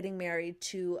Ray getting married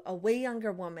to a way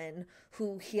younger woman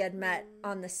who he had met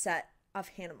on the set of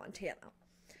Hannah Montana.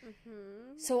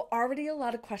 So already a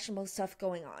lot of questionable stuff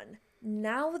going on.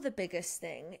 Now the biggest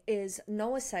thing is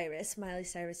Noah Cyrus, Miley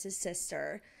Cyrus's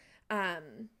sister,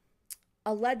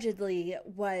 allegedly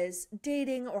was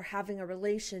dating or having a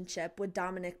relationship with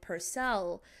Dominic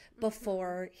Purcell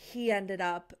before he ended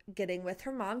up getting with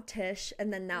her mom, Tish,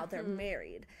 and then now they're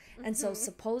married. And so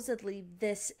supposedly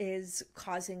this is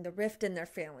causing the rift in their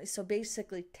family. So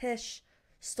basically Tish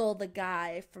stole the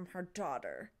guy from her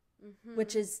daughter,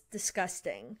 which is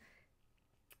disgusting.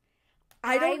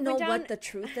 I don't know what the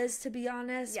truth is, to be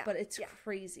honest, but it's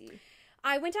crazy.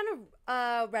 I went down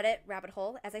a Reddit rabbit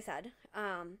hole, as I said,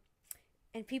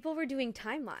 and people were doing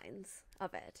timelines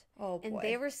of it. Oh, boy. And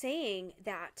they were saying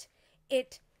that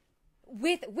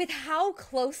with how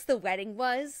close the wedding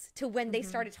was to when they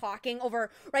started talking over,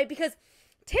 right? Because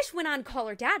Tish went on Call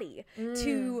Her Daddy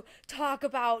to talk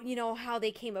about, how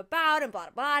they came about and blah,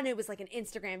 blah, blah. And it was like an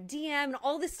Instagram DM and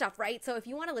all this stuff, right? So if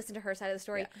you want to listen to her side of the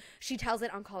story, she tells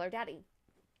it on Call Her Daddy.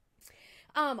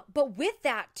 But with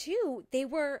that, too, they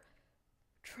were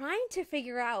trying to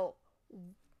figure out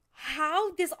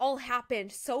how this all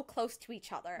happened so close to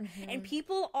each other. And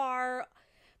people are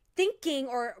thinking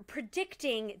or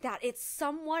predicting that it's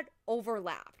somewhat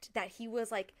overlapped, that he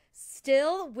was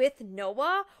still with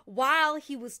Noah while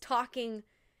he was talking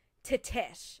to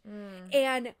Tish.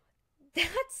 And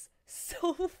that's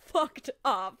so fucked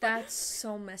up. That's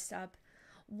so messed up.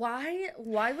 Why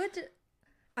would,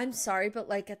 I'm sorry, but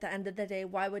at the end of the day,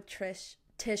 why would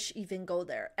Tish even go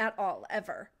there at all,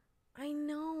 ever? I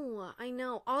know.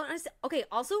 Okay,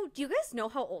 also, do you guys know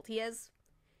how old he is?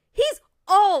 He's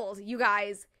old, you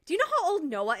guys. Do you know how old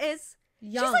Noah is?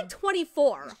 Young. She's like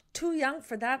 24. Too young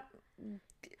for that.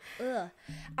 Ugh.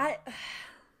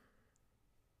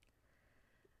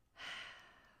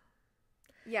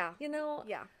 Yeah. You know,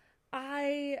 yeah.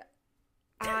 I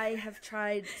have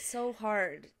tried so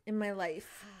hard in my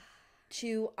life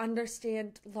to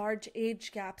understand large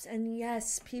age gaps, and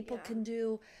yes, people can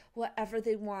do whatever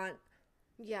they want.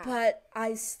 Yeah. But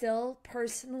I still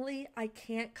personally I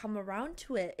can't come around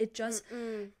to it. It just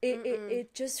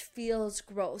it just feels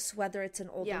gross, whether it's an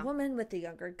older woman with a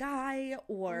younger guy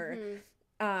or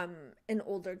an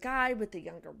older guy with a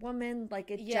younger woman.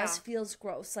 Like, it just feels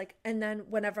gross. Like, and then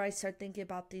whenever I start thinking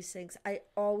about these things,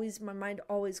 my mind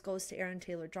always goes to Aaron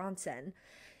Taylor Johnson.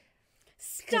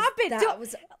 Stop it! That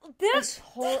was this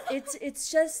whole.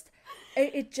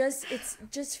 It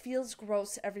just feels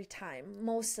gross every time,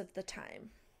 most of the time.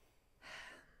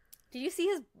 Did you see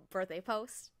his birthday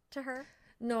post to her?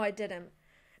 No, I didn't,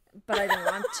 but I don't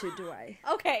want to. Do I?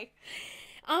 Okay.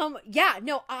 Yeah.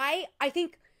 No, I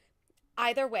think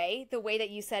either way, the way that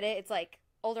you said it, it's like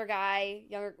older guy,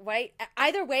 younger, white.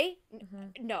 Either way,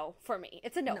 no for me.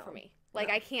 It's a no for me. Like,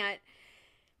 I can't.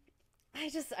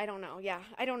 I don't know. Yeah,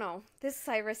 I don't know. This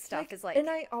Cyrus stuff is like, and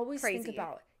I always crazy. think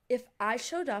about, if I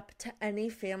showed up to any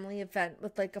family event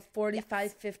with like a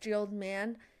 45, 50-year-old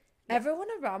man, everyone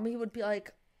around me would be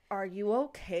like, "Are you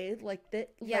okay?" Like that.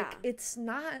 Like, it's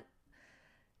not.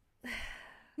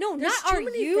 No, There's not too are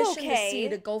many you fish in the sea okay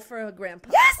to go for a grandpa.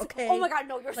 Yes. Okay. Oh my God.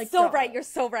 No, you're Like, so don't. right. You're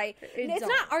so right. It's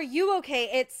not are you okay?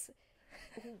 It's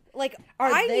like,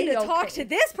 I need to talk to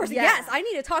this person. Yeah. Yes, I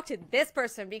need to talk to this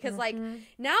person because like,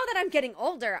 now that I'm getting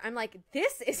older, I'm like,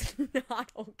 this is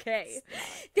not okay.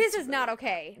 This is not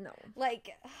okay. No.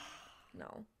 Like,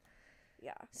 No.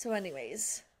 yeah. So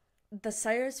anyways, the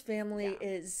Cyrus family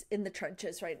is in the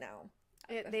trenches right now.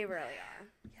 They really are.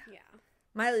 Yeah.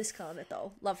 Miley's killing it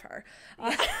though. Love her.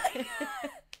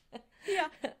 Yeah.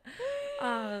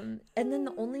 And then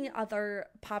the only other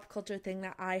pop culture thing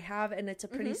that I have, and it's a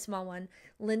pretty small one,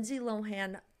 Lindsay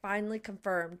Lohan finally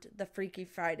confirmed the Freaky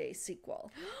Friday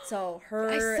sequel. So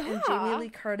her and Jamie Lee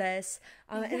Curtis.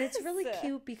 And it's really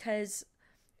cute because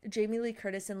Jamie Lee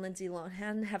Curtis and Lindsay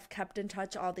Lohan have kept in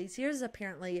touch all these years,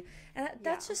 apparently. And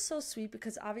that's just so sweet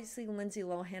because obviously Lindsay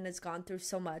Lohan has gone through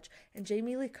so much. And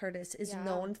Jamie Lee Curtis is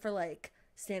known for, like,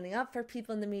 standing up for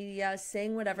people in the media,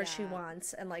 saying whatever she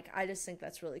wants. And, like, I just think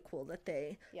that's really cool that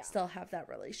they still have that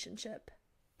relationship.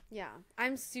 Yeah.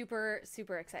 I'm super,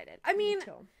 super excited. I mean,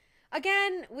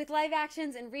 again, with live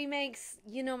actions and remakes,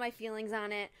 you know my feelings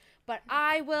on it. But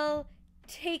I will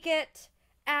take it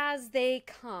as they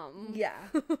come. Yeah.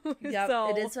 Yep. So,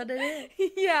 it is what it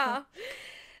is. Yeah.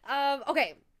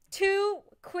 Okay. 2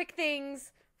 quick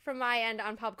things from my end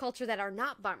on pop culture that are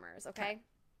not bummers, okay?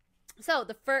 So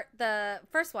the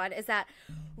first one is that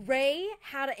Ray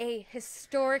had a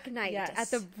historic night at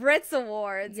the Brits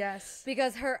Awards. Yes.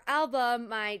 Because her album,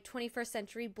 My 21st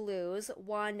Century Blues,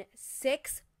 won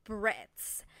 6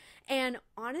 Brits. And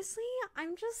honestly,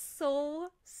 I'm just so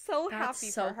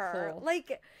happy for her. Cool.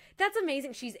 Like, that's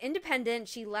amazing. She's independent.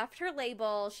 She left her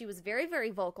label. She was very, very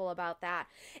vocal about that.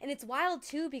 And it's wild,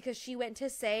 too, because she went to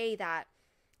say that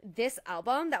this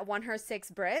album that won her 6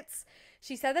 Brits,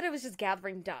 she said that it was just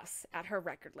gathering dust at her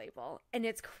record label. And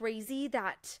it's crazy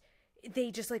that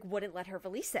they just, like, wouldn't let her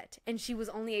release it. And she was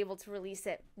only able to release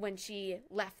it when she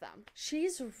left them.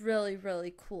 She's really,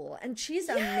 really cool. And she's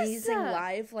amazing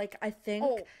live. Like, I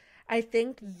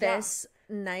think this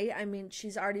night, I mean,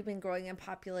 she's already been growing in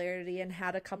popularity and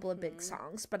had a couple of big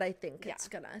songs, but I think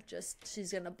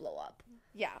she's gonna blow up.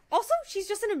 Yeah. Also, she's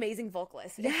just an amazing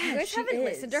vocalist. If you guys haven't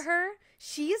listened to her,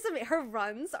 her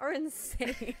runs are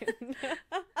insane.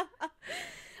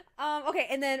 Okay,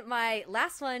 and then my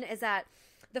last one is that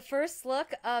the first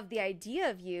look of The Idea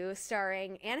of You,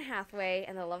 starring Anne Hathaway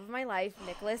and the love of my life,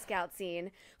 Nicholas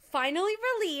Galitzine, finally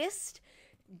released.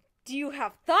 Do you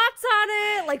have thoughts on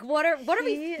it? Like, what are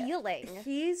we feeling?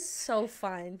 He's so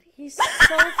fun. He's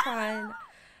so fun.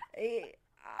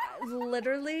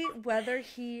 Literally, whether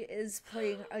he is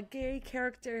playing a gay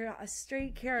character, a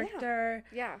straight character,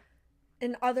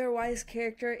 an otherwise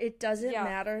character, it doesn't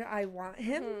matter. I want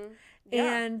him.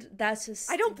 And that's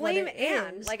just, I don't blame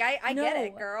Anne. Like, I get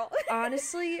it, girl.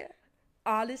 honestly,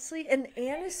 and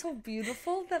Anne is so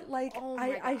beautiful that, like,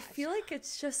 I feel like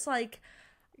it's just like,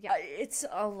 it's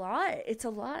a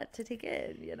lot to take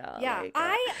in, you know. Yeah,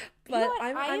 like,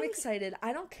 I'm excited.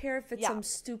 I don't care if it's some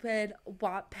stupid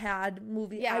Wattpad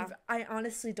movie. Yeah. I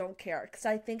honestly don't care, because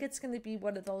I think it's going to be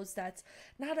one of those that's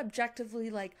not objectively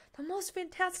like the most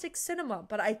fantastic cinema,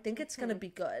 but I think it's going to be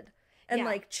good. and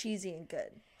like cheesy and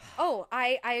good. Oh,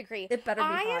 I agree. It better be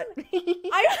hot.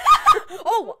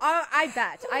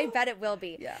 I bet it will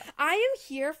be. Yeah. I am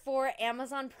here for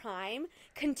Amazon Prime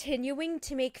continuing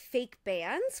to make fake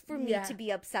bands for me to be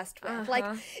obsessed with. Like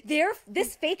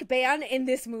this fake band in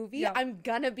this movie, I'm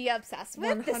gonna be obsessed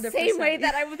with 100%. The same way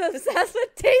that I was obsessed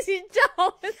with Daisy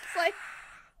Jones.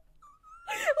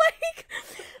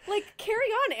 Like carry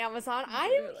on, Amazon.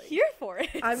 I'm here for it.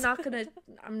 I'm not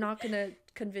gonna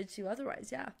convince you otherwise.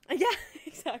 Yeah. Yeah,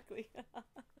 exactly.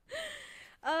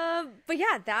 But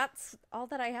yeah, that's all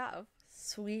that I have.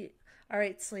 Sweet. All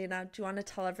right, Selena, do you want to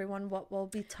tell everyone what we'll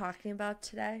be talking about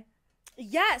today?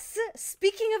 Yes.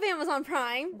 Speaking of Amazon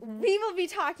Prime, we will be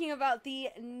talking about the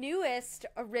newest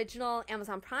original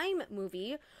Amazon Prime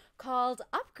movie called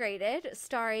Upgraded,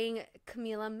 starring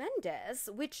Camila Mendes,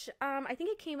 which I think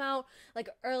it came out like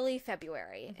early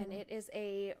February, and it is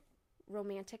a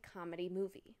romantic comedy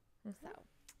movie.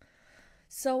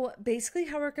 So basically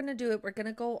how we're going to do it, we're going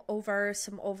to go over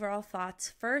some overall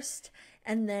thoughts first,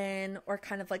 and then, or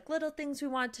kind of like little things we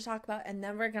want to talk about, and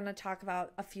then we're going to talk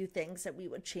about a few things that we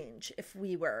would change if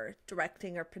we were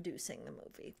directing or producing the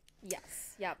movie.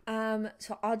 Yes. Yep.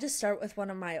 So I'll just start with one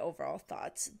of my overall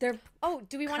thoughts. Do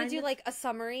we want to do like a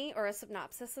summary or a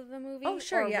synopsis of the movie? Oh,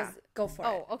 sure. Go for it.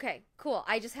 Oh, okay. Cool.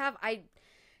 I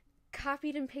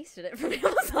copied and pasted it from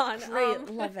Amazon. Great.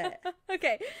 Love it.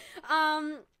 Okay.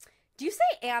 Do you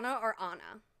say Anna or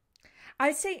Anna?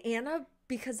 I say Anna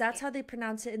because that's how they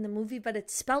pronounce it in the movie, but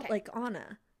it's spelled like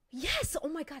Anna. Yes. Oh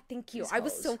my God. Thank you. I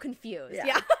was so confused.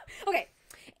 Yeah. Okay.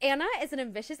 Anna is an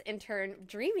ambitious intern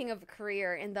dreaming of a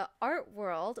career in the art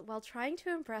world while trying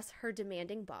to impress her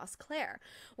demanding boss, Claire.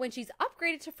 When she's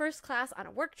upgraded to first class on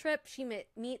a work trip, she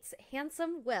meets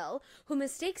handsome Will, who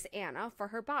mistakes Anna for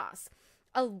her boss.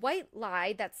 A white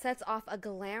lie that sets off a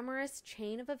glamorous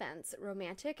chain of events,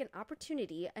 romantic and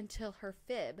opportunity, until her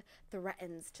fib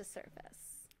threatens to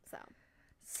surface.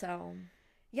 So,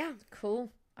 yeah.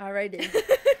 Cool. Alrighty.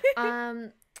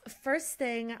 First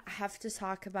thing I have to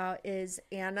talk about is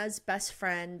Anna's best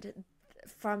friend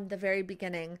from the very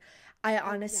beginning. I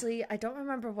don't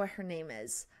remember what her name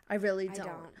is. I really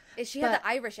don't. She had the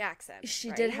Irish accent. She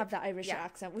did have the Irish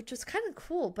accent, which was kind of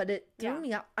cool, but it threw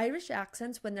me up. Irish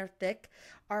accents, when they're thick,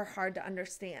 are hard to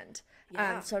understand.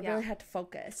 So I really had to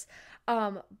focus.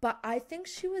 But I think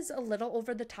she was a little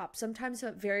over the top sometimes,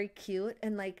 but very cute.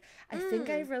 And like, I think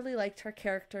I really liked her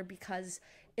character because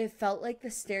it felt like the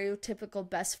stereotypical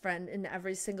best friend in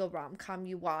every single rom-com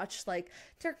you watch. Like,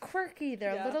 they're quirky,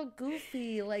 they're a little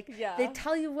goofy, like they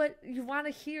tell you what you want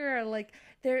to hear, like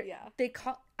they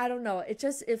call, I don't know, it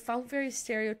felt very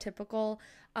stereotypical.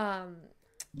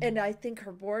 And I think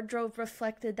her wardrobe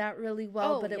reflected that really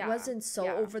well, but it wasn't so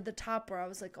over the top where I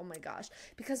was like, oh my gosh.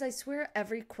 Because I swear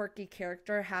every quirky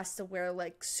character has to wear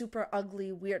like super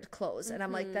ugly, weird clothes. And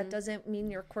I'm like, that doesn't mean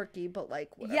you're quirky, but like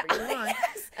whatever you want.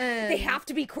 They have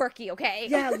to be quirky, okay?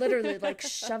 Yeah, literally, like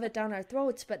shove it down our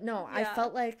throats. But no, I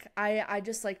felt like I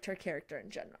just liked her character in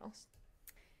general.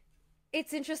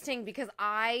 It's interesting because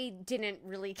I didn't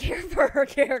really care for her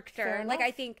character. Like,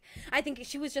 I think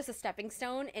she was just a stepping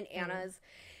stone in Anna's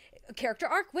character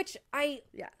arc, which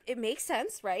it makes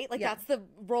sense, right? Like, that's the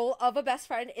role of a best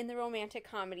friend in the romantic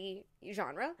comedy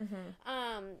genre. But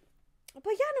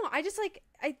yeah, no, I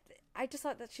just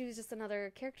thought that she was just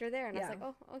another character there, and I was like,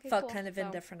 oh, okay, felt kind of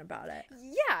indifferent about it.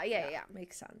 Yeah.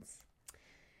 Makes sense.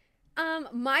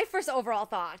 My first overall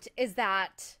thought is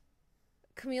that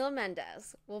Camila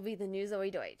Mendes will be the new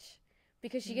Zoe Deutsch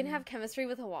because she can have chemistry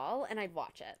with Hawal, and I'd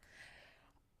watch it.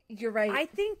 You're right. I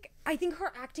think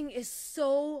her acting is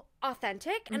so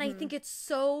authentic, and I think it's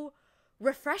so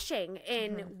refreshing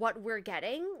in what we're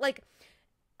getting. Like,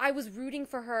 I was rooting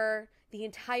for her the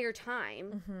entire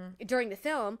time during the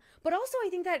film, but also I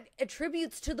think that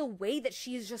attributes to the way that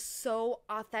she is just so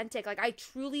authentic. Like, I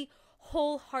truly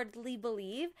wholeheartedly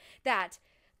believe that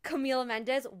Camila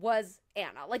Mendes was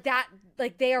Anna. Like that,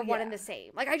 like they are one and the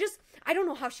same. Like I don't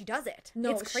know how she does it. No,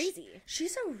 it's crazy.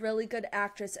 She's a really good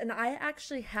actress. And I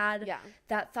actually had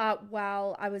that thought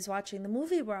while I was watching the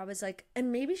movie where I was like,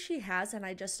 and maybe she has and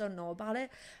I just don't know about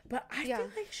it. But I feel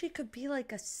like she could be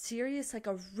like a serious, like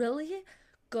a really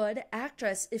good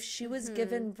actress if she was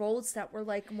given roles that were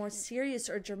like more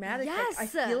serious or dramatic. Yes. Like,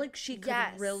 I feel like she could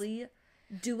really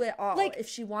do it all, like, if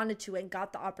she wanted to and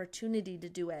got the opportunity to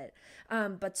do it.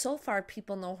 But so far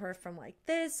people know her from like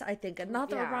this, I think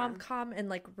another rom-com, and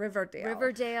like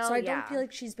Riverdale. So I don't feel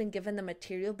like she's been given the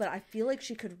material, but I feel like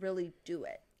she could really do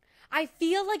it. I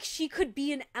feel like she could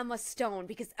be an Emma Stone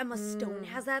because Emma Stone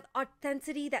has that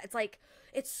authenticity that it's like,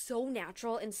 it's so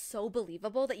natural and so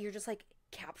believable that you're just like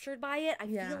captured by it. I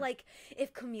feel like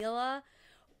if Camila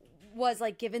was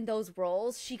like given those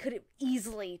roles, she could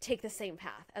easily take the same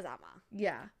path as Emma.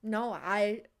 Yeah. No,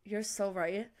 you're so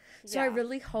right. So I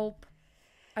really hope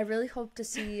to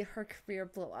see her career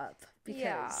blow up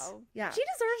because she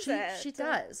deserves it. She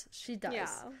does. She does.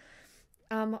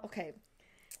 Yeah. Okay.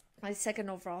 My second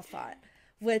overall thought,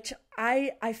 which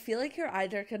I feel like you're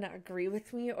either going to agree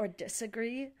with me or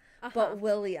disagree, but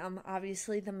William,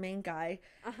 obviously the main guy,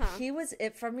 he was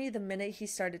it for me the minute he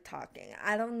started talking.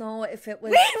 I don't know if it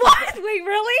was... Wait, what? Wait,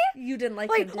 really? You didn't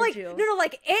like him, did you? No,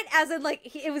 like it as in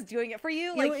like it was doing it for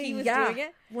you? Like he was doing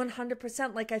it?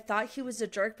 100%. Like I thought he was a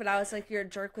jerk, but I was like, you're a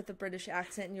jerk with a British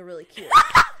accent and you're really cute.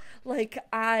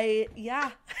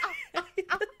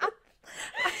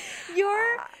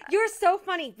 You're so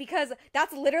funny because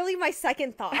that's literally my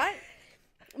second thought.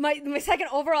 my second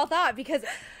overall thought, because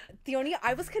Theonia,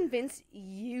 I was convinced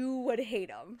you would hate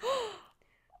him.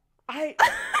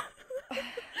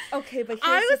 Okay, but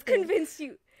I was convinced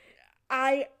you.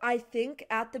 I think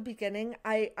at the beginning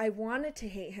I wanted to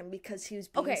hate him because he was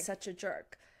being such a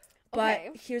jerk. But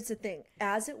here's the thing.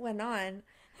 As it went on,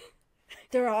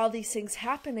 there are all these things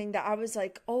happening that I was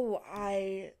like, oh,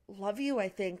 I love you, I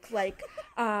think. Like,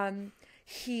 the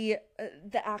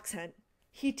accent.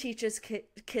 He teaches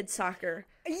kids soccer.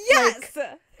 Yes!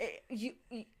 Like,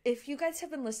 if you guys have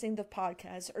been listening to the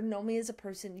podcast or know me as a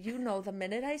person, you know the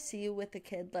minute I see you with a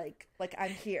kid, like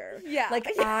I'm here. Yeah.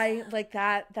 I like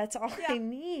that's all I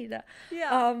need.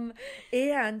 Yeah.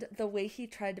 And the way he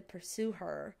tried to pursue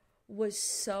her was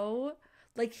so...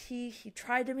 Like, he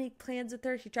tried to make plans with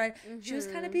her. She was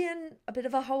kind of being a bit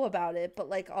of a hoe about it, but,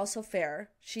 like, also fair.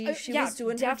 She was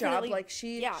doing her job. Like,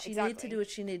 she needed to do what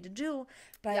she needed to do.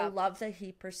 But I love that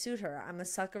he pursued her. I'm a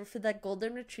sucker for that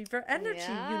golden retriever energy, you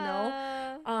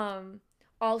know?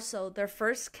 Also, their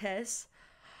first kiss,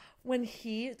 when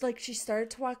she started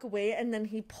to walk away, and then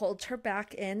he pulled her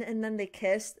back in, and then they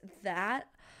kissed,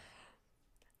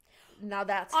 now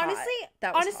that's honestly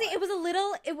hot. Honestly, hot. It was a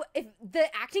little. The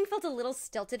acting felt a little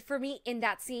stilted for me in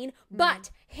that scene,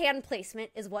 but hand placement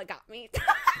is what got me.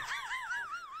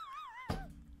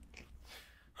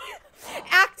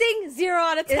 Acting 0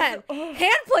 out of 10.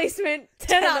 Hand placement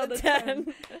 10 out of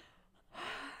 10.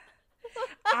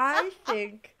 I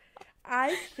think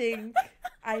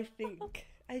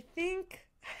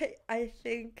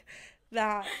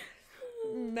that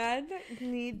men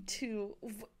need to.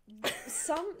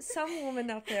 Some woman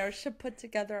out there should put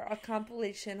together a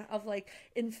compilation of, like,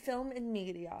 in film and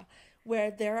media where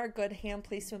there are good hand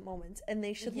placement moments, and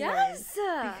they should learn,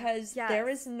 because there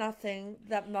is nothing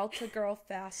that melts a girl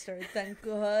faster than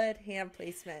good hand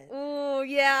placement. Oh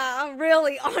yeah,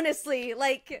 really, honestly,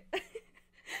 like,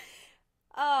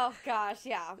 oh gosh,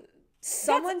 yeah.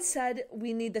 Someone said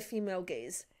we need the female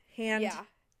gaze.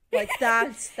 Like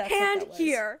that's hand what that was.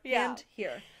 Here, hand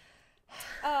here.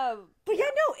 But yeah,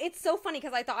 no, it's so funny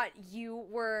because I thought you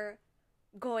were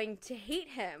going to hate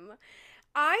him.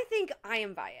 I think I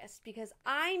am biased because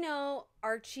I know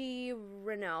Archie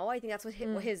Renault. I think that's what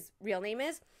his real name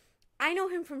is. I know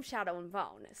him from Shadow and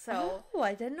Bone. So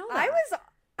I didn't know that.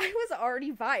 I was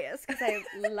already biased because I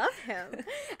love him.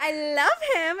 I love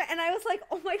him, and I was like,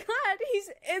 oh my god, he's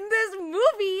in this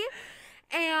movie,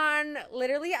 and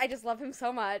literally, I just love him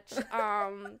so much.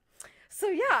 So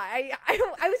yeah, I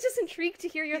was just intrigued to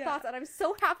hear your thoughts, and I'm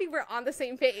so happy we're on the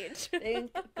same page.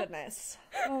 Thank goodness.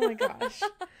 Oh my gosh.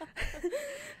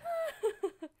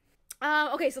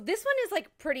 Okay, so this one is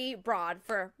like pretty broad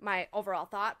for my overall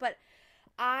thought, but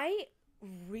I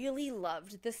really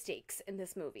loved the stakes in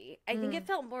this movie. I think it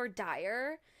felt more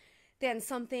dire than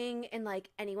something in like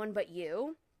Anyone But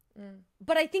You.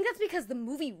 But I think that's because the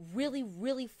movie really,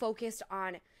 really focused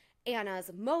on Anna's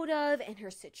motive and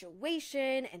her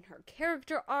situation and her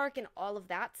character arc and all of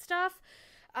that stuff.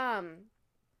 And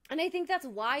I think that's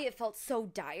why it felt so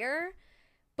dire.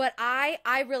 But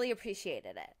I really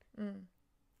appreciated it.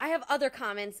 I have other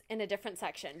comments in a different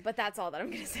section, but that's all that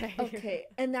I'm going to say. Okay,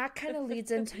 and that kind of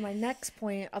leads into my next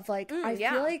point of like, I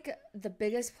feel like the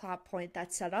biggest plot point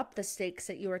that set up the stakes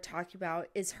that you were talking about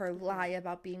is her lie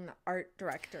about being the art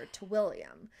director to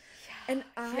William. And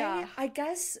I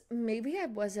guess maybe I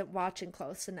wasn't watching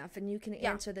close enough, and you can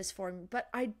answer this for me, but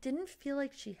I didn't feel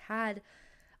like she had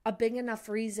a big enough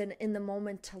reason in the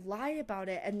moment to lie about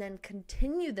it and then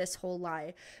continue this whole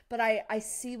lie. But I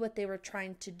see what they were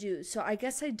trying to do. So I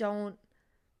guess I don't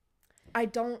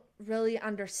really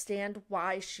understand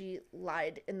why she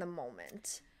lied in the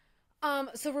moment.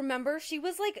 So remember, she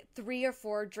was like 3 or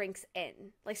 4 drinks in.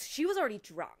 Like, she was already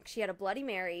drunk. She had a Bloody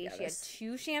Mary. She had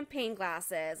 2 champagne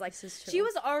glasses. Like, she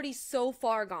was already so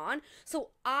far gone. So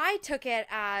I took it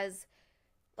as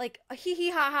like hee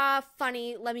hee ha ha,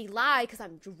 funny, let me lie because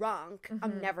I'm drunk.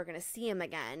 I'm never going to see him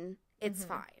again. It's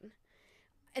fine.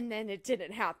 And then it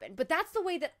didn't happen. But that's the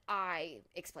way that I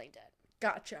explained it.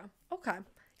 Gotcha. Okay.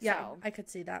 Yeah, so, I could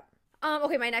see that.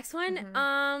 Okay, my next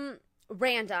one,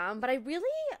 random, but I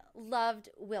really loved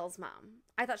Will's mom.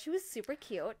 I thought she was super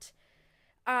cute.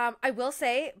 I will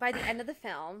say, by the end of the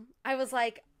film, I was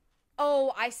like,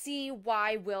 oh, I see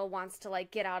why Will wants to,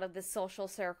 like, get out of the social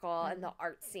circle and the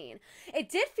art scene. It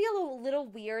did feel a little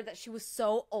weird that she was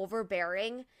so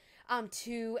overbearing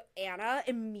to Anna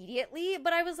immediately,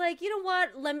 but I was like, you know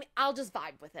what? I'll just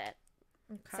vibe with it.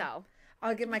 Okay. So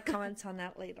I'll get my comments on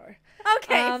that later.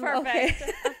 Okay, perfect.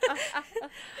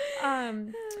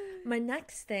 Okay. My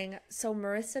next thing, so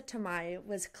Marissa Tomei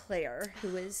was Claire,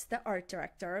 who is the art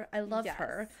director. I love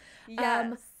her.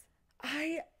 Yes.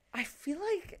 I feel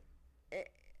like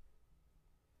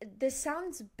this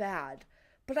sounds bad,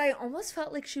 but I almost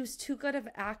felt like she was too good of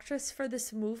an actress for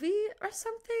this movie or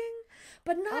something.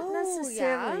 But not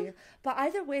necessarily. Yeah. But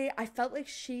either way, I felt like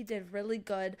she did really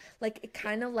good. Like,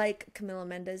 kind of like Camila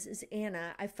Mendes is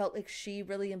Anna. I felt like she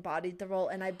really embodied the role,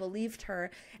 and I believed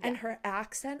her. Yeah. And her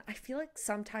accent, I feel like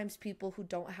sometimes people who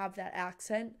don't have that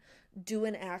accent do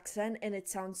an accent, and it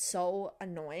sounds so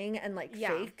annoying and, like,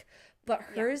 fake. But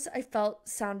hers, I felt,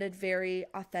 sounded very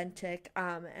authentic,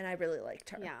 and I really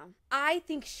liked her. Yeah. I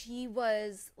think she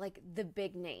was, like, the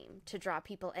big name to draw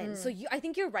people in. So I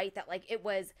think you're right that, like,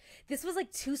 this was,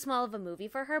 like, too small of a movie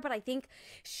for her, but I think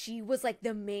she was, like,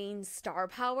 the main star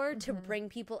power to bring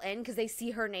people in because they see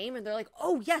her name and they're like,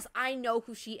 oh, yes, I know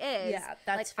who she is. Yeah,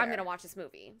 that's like, fair. I'm going to watch this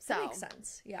movie. So that makes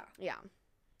sense. Yeah. Yeah.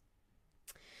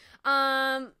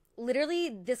 Literally,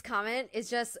 this comment is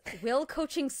just, Will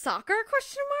coaching soccer, ?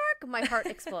 My heart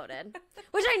exploded.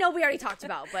 Which I know we already talked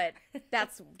about, but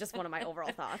that's just one of my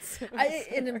overall thoughts.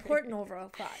 An important overall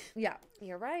thought. Yeah.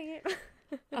 You're right.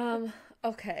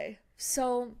 Okay.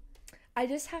 So, I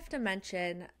just have to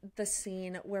mention the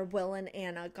scene where Will and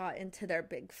Anna got into their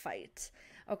big fight.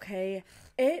 Okay?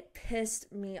 It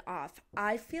pissed me off.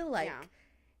 I feel like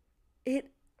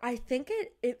I think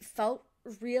it felt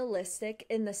realistic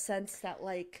in the sense that,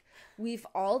 like, we've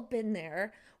all been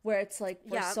there where it's like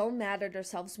we're so mad at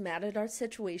ourselves, mad at our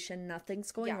situation,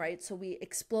 nothing's going right, so we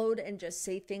explode and just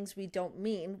say things we don't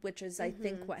mean, which is I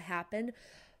think what happened.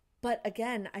 But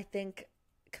again, I think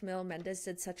Camila Mendes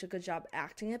did such a good job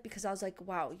acting it because I was like,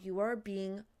 wow, you are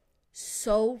being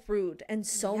so rude and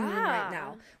so mean right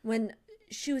now. When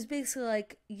she was basically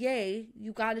like, yay,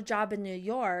 you got a job in New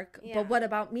York, but what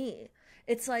about me?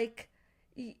 It's like,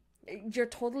 you're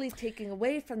totally taking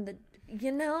away from the,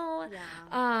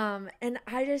 and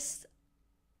I just,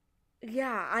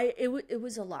 it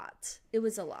was a lot. It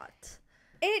was a lot.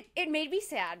 It made me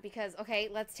sad because, okay,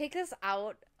 let's take this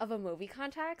out of a movie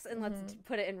context and let's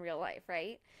put it in real life,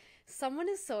 right? Someone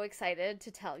is so excited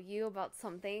to tell you about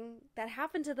something that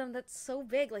happened to them that's so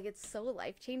big, like it's so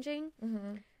life-changing,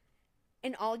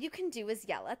 and all you can do is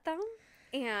yell at them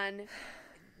and,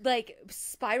 like,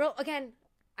 spiral. Again,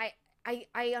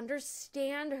 I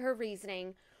understand her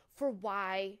reasoning for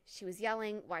why she was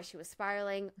yelling, why she was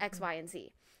spiraling, X, Y, and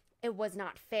Z. It was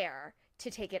not fair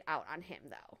to take it out on him,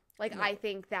 though. Like, I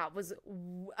think that was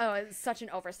such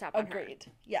an overstep on her. Agreed.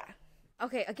 Yeah.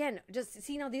 Okay, again, just,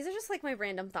 see, these are just, like, my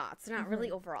random thoughts. They're not really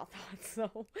overall thoughts,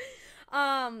 so.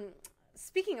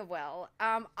 Speaking of Will,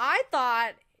 I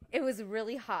thought it was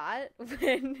really hot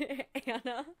when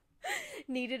Anna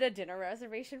needed a dinner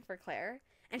reservation for Claire.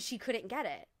 And she couldn't get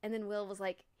it. And then Will was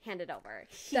like, hand it over.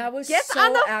 That was so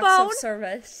on the acts phone, of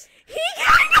service. He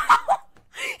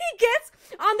gets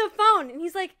on the phone and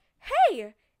he's like,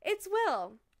 hey, it's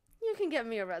Will. You can get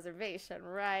me a reservation,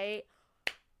 right?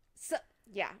 So,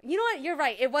 yeah. You know what? You're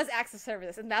right. It was acts of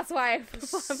service. And that's why I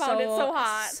found it so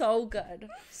hot. So good.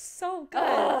 So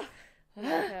good.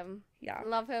 Love him. Yeah.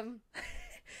 Love him.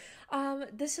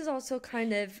 This is also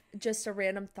kind of just a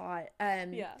random thought.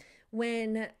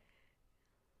 When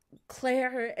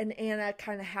Claire and Anna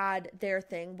kind of had their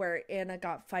thing where Anna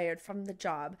got fired from the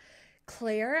job,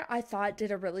 Claire, I thought, did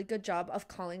a really good job of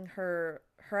calling her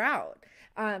out.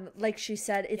 Like she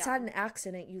said, it's not an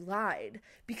accident, you lied.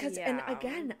 Because, and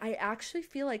again, I actually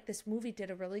feel like this movie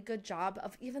did a really good job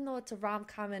of, even though it's a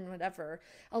rom-com and whatever,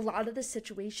 a lot of the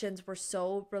situations were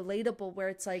so relatable where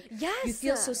it's like, you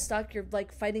feel so stuck, you're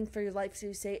like fighting for your life, so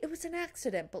you say, it was an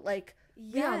accident, but like,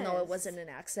 we all know it wasn't an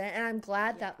accident. And I'm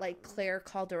glad that like Claire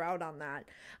called her out on that.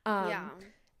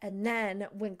 And then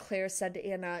when Claire said to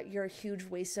Anna, you're a huge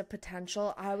waste of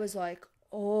potential, I was like,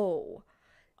 oh,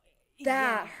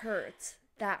 that hurts.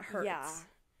 That hurts.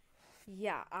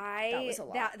 Yeah. That was a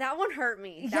lot. That one hurt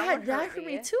me. That hurt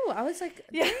me too. I was like,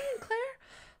 dang, Claire.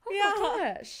 Yeah. Oh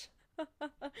my gosh.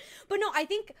 But no, I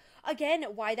think, again,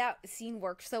 why that scene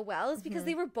worked so well is because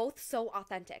they were both so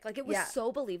authentic. Like, it was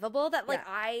so believable that, like,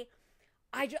 I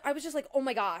was just like, oh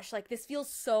my gosh, like, this feels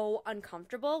so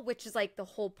uncomfortable, which is, like, the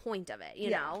whole point of it, you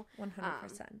know?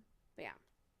 100%. Yeah.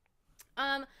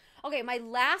 Okay, my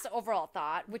last overall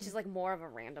thought, which is, like, more of a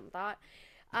random thought,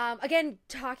 again,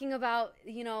 talking about,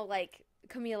 you know, like,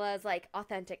 Camila's, like,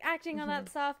 authentic acting on that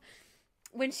stuff.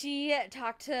 When she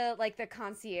talked to, like, the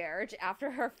concierge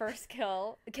after her first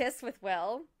kiss with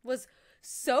Will was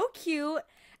so cute.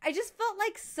 I just felt,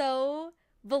 like, so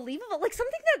believable. Like,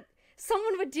 something that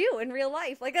someone would do in real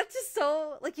life. Like, that's just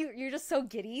so, like, you're just so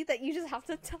giddy that you just have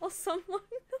to tell someone.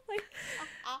 Like,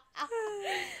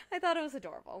 I thought it was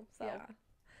adorable. So. Yeah.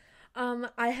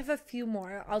 I have a few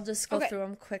more. I'll just go through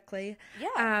them quickly.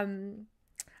 Yeah.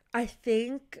 I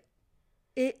think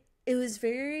it was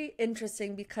very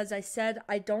interesting because I said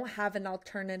I don't have an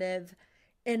alternative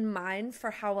in mind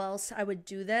for how else I would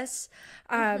do this.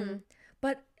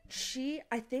 But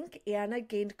I think Anna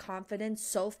gained confidence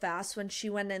so fast when she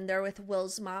went in there with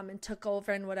Will's mom and took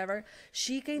over and whatever.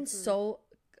 She gained so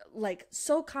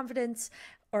confidence,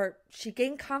 or she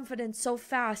gained confidence so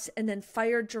fast and then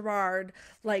fired Gerard,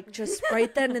 like, just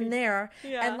right then and there.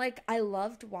 Yeah. And, like, I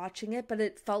loved watching it, but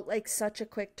it felt like such a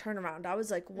quick turnaround. I was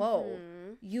like, whoa,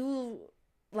 you,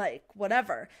 like,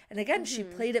 whatever. And again, she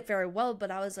played it very well,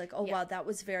 but I was like, oh, wow, that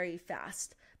was very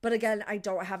fast. But again, I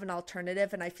don't have an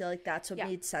alternative, and I feel like that's what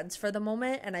made sense for the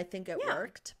moment, and I think it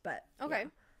worked. But okay. Yeah.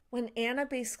 When Anna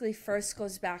basically first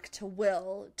goes back to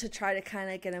Will to try to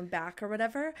kind of get him back or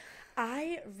whatever,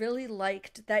 I really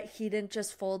liked that he didn't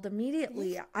just fold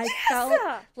immediately. I felt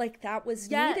like that was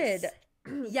needed.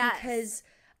 Because,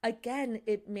 again,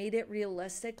 it made it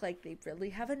realistic. Like, they really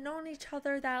haven't known each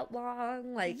other that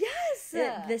long. Like,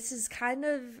 this is kind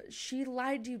of, she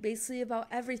lied to you basically about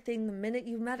everything the minute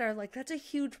you met her. Like, that's a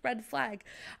huge red flag.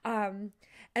 And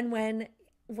when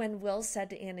Will said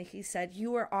to Anna, he said,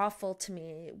 you were awful to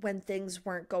me when things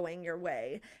weren't going your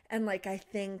way. And, like, I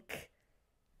think,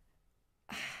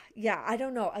 I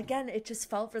don't know. Again, it just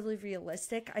felt really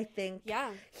realistic. I think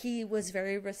he was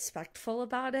very respectful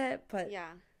about it. But,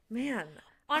 man.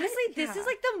 Honestly, this is,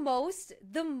 like,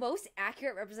 the most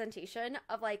accurate representation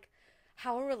of, like,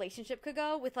 how a relationship could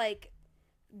go with, like,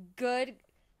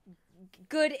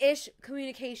 good-ish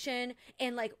communication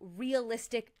and, like,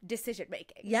 realistic decision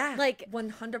making. Yeah, like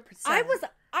 100%. I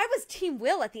was Team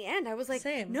Will at the end. I was like,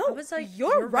 same. No, I was like,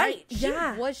 you're right. She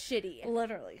was shitty.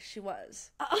 Literally, she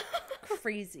was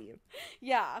crazy.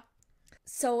 Yeah.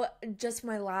 So, just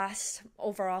my last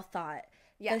overall thought.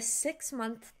 The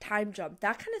 6-month time jump,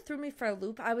 that kind of threw me for a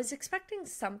loop. I was expecting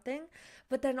something,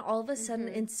 but then all of a sudden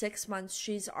in 6 months,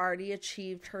 she's already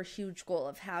achieved her huge goal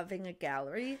of having a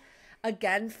gallery.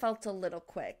 Again, felt a little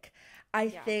quick. I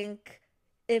think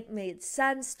it made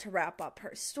sense to wrap up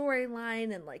her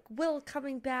storyline and, like, Will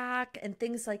coming back and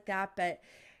things like that, but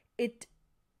it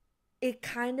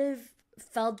kind of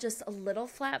fell just a little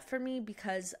flat for me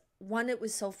because, one, it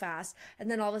was so fast, and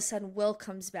then all of a sudden Will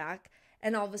comes back,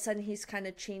 and all of a sudden he's kind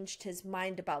of changed his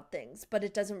mind about things, but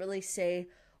it doesn't really say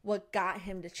what got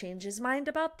him to change his mind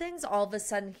about things. All of a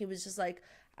sudden he was just like,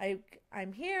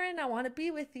 I'm here and I want to be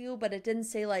with you, but it didn't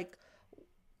say, like,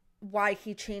 why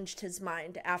he changed his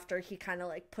mind after he kind of,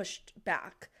 like, pushed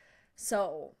back.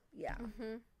 So, yeah.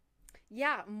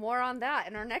 Yeah, more on that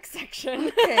in our next section.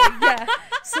 Okay, yeah.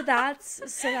 So that's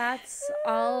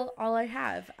all I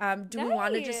have. Do we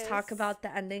want to just talk about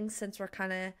the ending since we're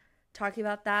kind of talking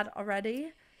about that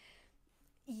already?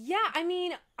 Yeah, I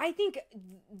mean, I think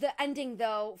the ending,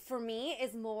 though, for me,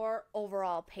 is more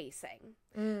overall pacing.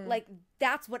 Like,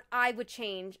 that's what I would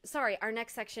change. Sorry, our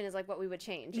next section is, like, what we would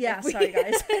change. Yeah, sorry,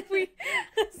 guys.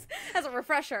 As a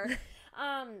refresher.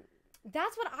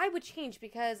 That's what I would change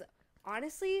because,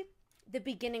 honestly, the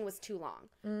beginning was too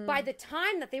long. By the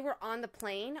time that they were on the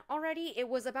plane already, it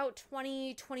was about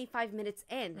 20-25 minutes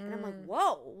in. And I'm like,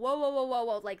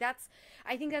 whoa. Like,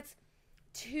 I think that's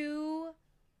too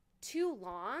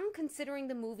long considering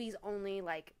the movie's only,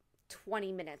 like,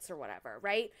 20 minutes or whatever,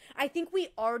 right? I think we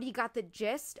already got the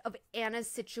gist of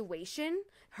Anna's situation,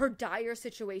 her dire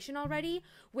situation already,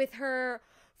 with her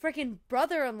freaking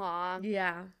brother-in-law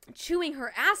chewing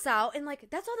her ass out, and, like,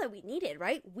 that's all that we needed,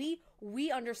 right?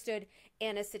 We understood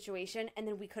Anna's situation, and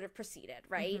then we could have proceeded,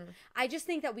 right? I just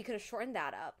think that we could have shortened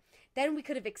that up. Then we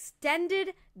could have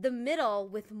extended the middle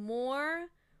with more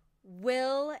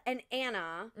Will and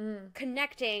Anna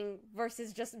connecting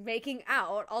versus just making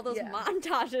out, all those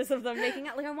montages of them making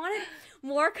out. Like, I wanted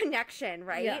more connection,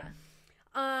 right?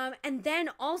 And then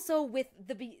also with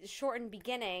the shortened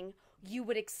beginning, you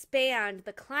would expand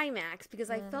the climax, because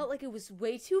I felt like it was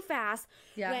way too fast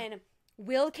when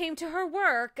Will came to her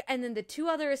work, and then the two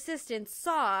other assistants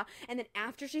saw, and then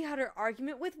after she had her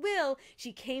argument with Will,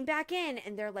 she came back in,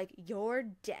 and they're like, you're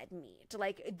dead meat.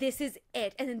 Like, this is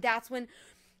it. And then that's when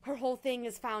her whole thing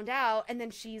is found out, and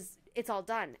then it's all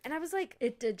done. And I was like...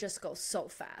 It did just go so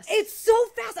fast. It's so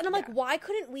fast! And I'm like, why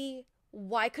couldn't we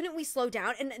slow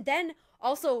down? And then,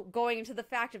 also, going into the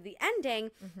fact of the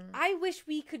ending, I wish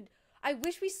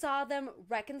we saw them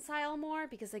reconcile more,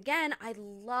 because again, I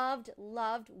loved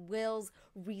Will's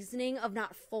reasoning of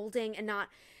not folding and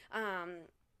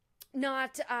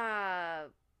not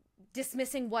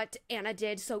dismissing what Anna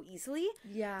did so easily.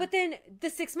 Yeah. But then the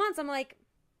 6 months, I'm like,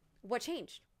 what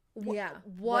changed?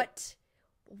 What?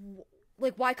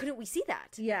 Like, why couldn't we see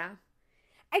that? Yeah.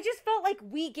 I just felt like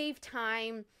we gave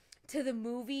time to the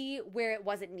movie where it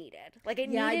wasn't needed. Like, it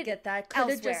needed I get that. Could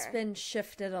have just been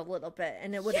shifted a little bit,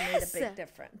 and it would have made a big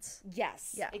difference.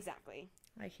 Yes. Yeah. Exactly.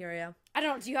 I hear you. I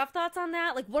don't know. Do you have thoughts on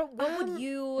that? Like, what would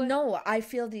you... No, I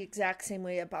feel the exact same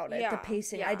way about it. The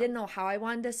pacing. Yeah. I didn't know how I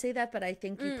wanted to say that, but I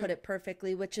think you put it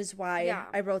perfectly, which is why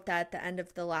I wrote that at the end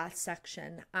of the last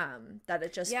section, that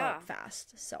it just felt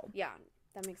fast. So yeah,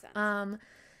 that makes sense.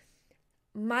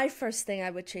 My first thing I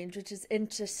would change, which is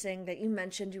interesting that you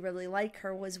mentioned you really like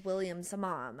her, was William's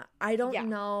mom. I don't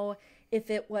know if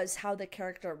it was how the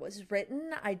character was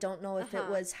written. I don't know if it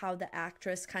was how the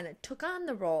actress kind of took on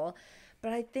the role.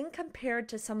 But I think compared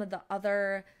to some of the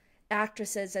other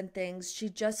actresses and things, she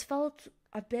just felt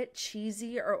a bit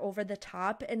cheesy or over the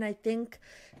top. And I think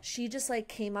she just like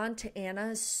came on to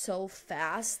Anna so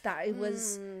fast that it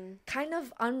was kind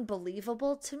of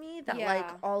unbelievable to me that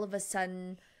like all of a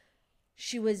sudden...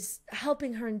 she was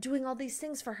helping her and doing all these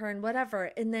things for her and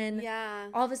whatever. And then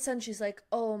all of a sudden she's like,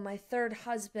 oh, my third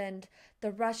husband,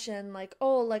 the Russian, like,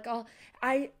 oh, like, all,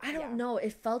 I don't know.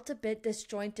 It felt a bit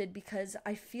disjointed because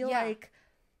I feel like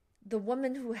the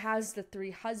woman who has the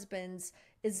 3 husbands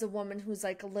is the woman who's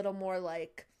like a little more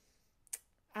like,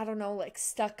 I don't know, like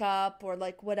stuck up or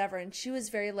like whatever. And she was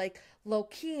very like low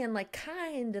key and like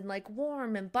kind and like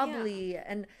warm and bubbly.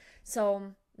 And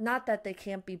so not that they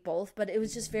can't be both, but it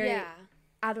was just very,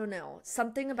 I don't know.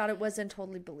 Something about it wasn't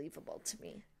totally believable to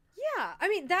me. Yeah, I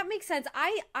mean, that makes sense.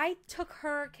 I took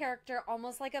her character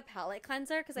almost like a palate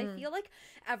cleanser because I feel like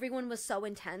everyone was so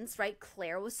intense, right?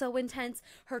 Claire was so intense.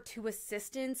 Her 2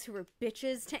 assistants who were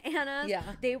bitches to Anna,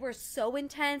 they were so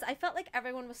intense. I felt like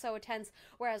everyone was so intense,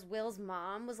 whereas Will's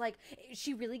mom was like,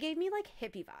 she really gave me like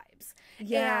hippie vibes.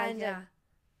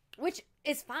 Which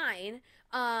is fine.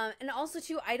 And also,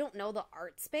 too, I don't know the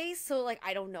art space, so like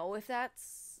I don't know if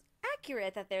that's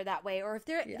accurate that they're that way or if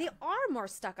they are more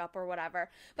stuck up or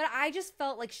whatever. But I just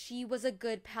felt like she was a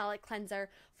good palate cleanser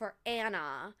for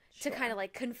Anna to kind of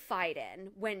like confide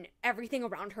in when everything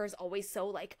around her is always so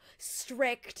like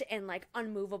strict and like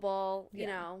unmovable, you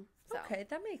know. So. Okay,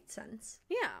 that makes sense.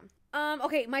 Yeah.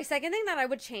 Okay, my second thing that I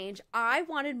would change, I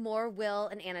wanted more Will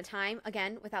and Anna time,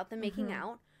 again, without them making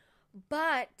out.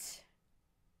 But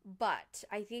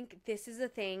I think this is the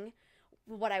thing,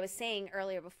 what I was saying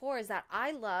earlier before, is that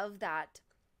I love that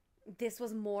this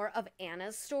was more of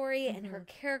Anna's story and her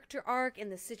character arc, and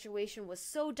the situation was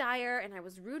so dire, and I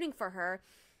was rooting for her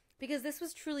because this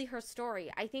was truly her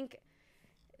story. I think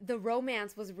the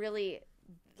romance was really,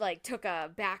 like, took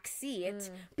a back seat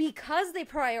because they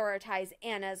prioritize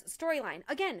Anna's storyline.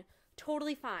 Again,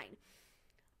 totally fine.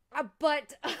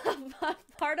 But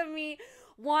part of me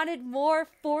wanted more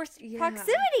forced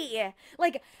proximity.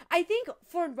 Like, I think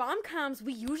for rom-coms,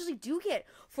 we usually do get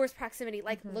forced proximity.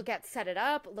 Like, look at Set It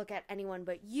Up, look at Anyone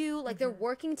But You. Like, they're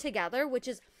working together, which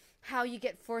is how you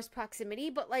get forced proximity.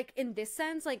 But, like, in this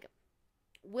sense, like,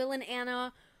 Will and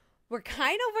Anna were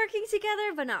kind of working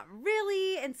together, but not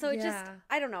really. And so it just,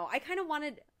 I don't know. I kind of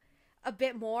wanted a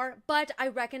bit more, but I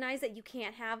recognize that you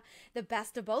can't have the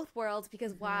best of both worlds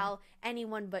because while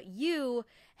Anyone But You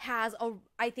has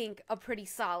I think a pretty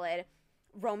solid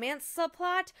romance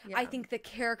subplot, I think the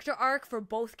character arc for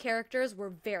both characters were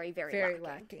very, very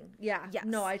lacking. Yeah. Yes.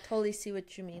 No, I totally see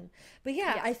what you mean. But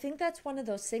I think that's one of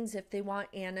those things, if they want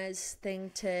Anna's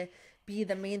thing to be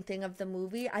the main thing of the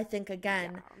movie, I think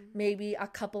again maybe a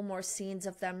couple more scenes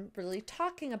of them really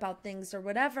talking about things or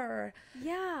whatever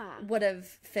would have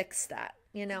fixed that,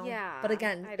 you know. But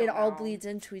again, it all bleeds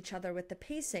into each other with the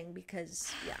pacing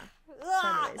because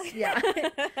so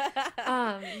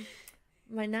anyways,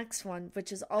 my next one,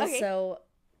 which is also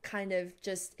kind of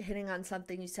just hitting on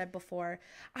something you said before.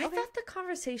 I thought the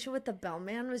conversation with the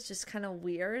bellman was just kind of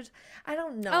weird. I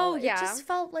don't know. Oh, yeah. It just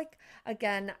felt like,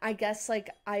 again, I guess, like,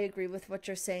 I agree with what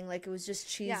you're saying. Like, it was just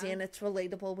cheesy and it's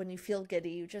relatable. When you feel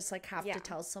giddy, you just, like, have to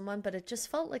tell someone. But it just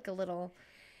felt like a little,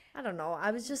 I don't know.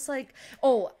 I was just like,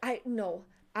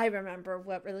 I remember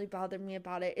what really bothered me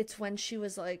about it. It's when she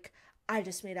was like, I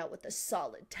just made out with a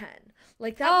solid 10.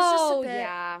 Like, that was just a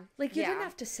bit... Like, you didn't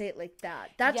have to say it like that.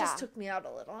 That just took me out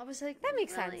a little. I was like, that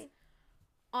makes sense.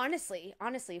 Honestly,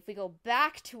 if we go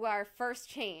back to our first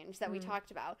change that we talked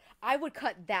about, I would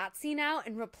cut that scene out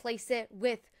and replace it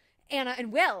with Anna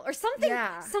and Will or something.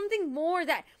 Yeah. Something more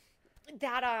that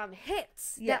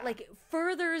hits. Yeah. That, like,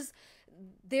 furthers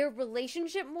their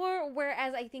relationship more,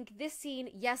 whereas I think this scene,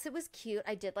 yes, it was cute.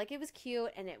 I did like it was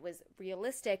cute and it was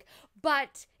realistic,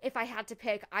 but if I had to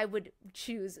pick, I would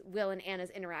choose Will and Anna's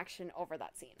interaction over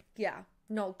that scene. Yeah.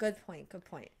 No, good point.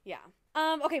 Yeah.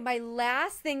 Okay, my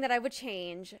last thing that I would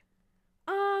change,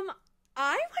 I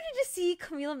wanted to see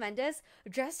Camila Mendes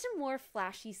dressed in more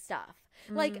flashy stuff.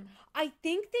 Like, I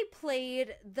think they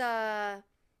played the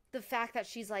fact that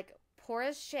she's, like, poor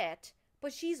as shit,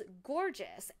 but she's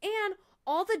gorgeous. And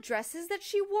all the dresses that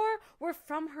she wore were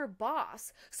from her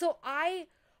boss. So I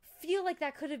feel like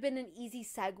that could have been an easy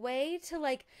segue to,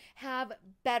 like, have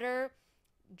better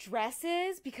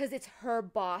dresses because it's her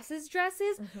boss's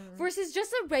dresses versus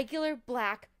just a regular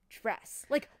black dress.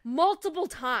 Like, multiple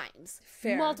times.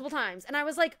 Fair. Multiple times. And I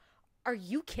was like, are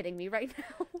you kidding me right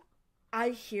now? I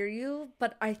hear you,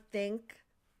 but I think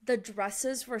the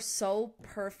dresses were so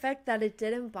perfect that it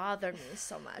didn't bother me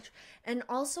so much. And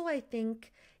also, I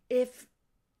think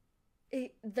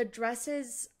the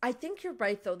dresses, I think you're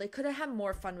right, though. They could have had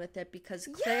more fun with it because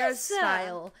Claire's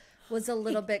style was a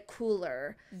little bit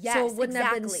cooler. Yes, so it wouldn't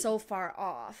have been so far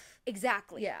off.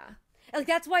 Exactly. Yeah. Like,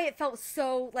 that's why it felt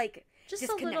so, like, just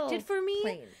disconnected for me.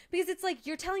 Plain. Because it's like,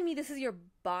 you're telling me this is your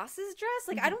boss's dress?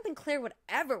 Like, I don't think Claire would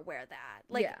ever wear that.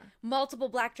 Like, multiple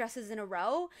black dresses in a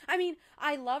row. I mean,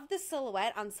 I love the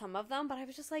silhouette on some of them, but I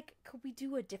was just like, could we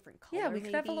do a different color? Yeah, we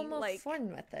could have a little more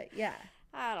fun with it. Yeah.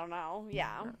 I don't know.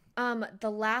 Yeah.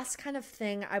 The last kind of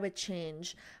thing I would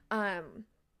change,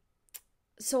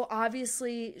 so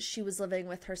obviously she was living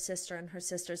with her sister and her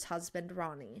sister's husband,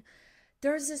 Ronnie.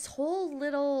 There's this whole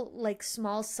little, like,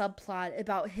 small subplot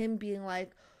about him being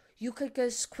like, you could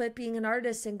just quit being an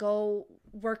artist and go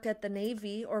work at the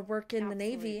Navy or work in the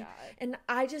Navy. Not. And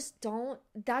I just don't,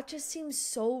 that just seems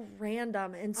so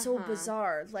random and so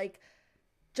bizarre. Like,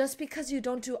 just because you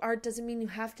don't do art doesn't mean you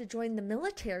have to join the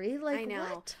military. Like, I know.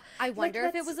 What? I wonder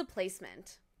if it was a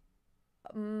placement.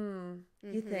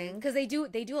 You think? Because they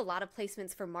do a lot of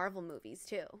placements for Marvel movies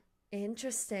too.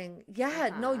 Interesting.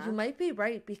 Yeah, no, you might be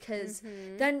right because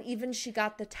then even she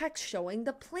got the text showing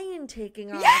the plane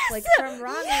taking off, like, from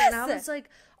Ronnie, and I was like,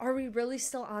 are we really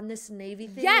still on this Navy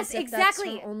thing? Yes,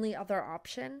 exactly. That's her only other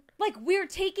option. Like, we're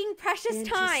taking precious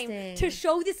time to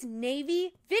show this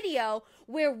Navy video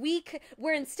where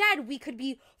instead we could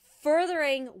be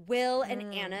furthering Will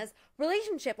and Anna's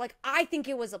relationship. Like, I think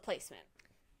it was a placement.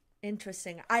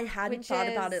 Interesting. I hadn't thought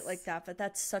about it like that, but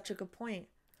that's such a good point.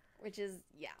 Which is,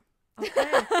 yeah.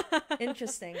 Okay.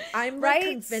 Interesting. I'm like,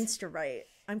 convinced you're right.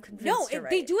 I'm convinced you're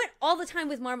right. They do it all the time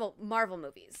with Marvel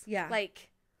movies. Yeah. Like,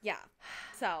 yeah.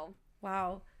 So.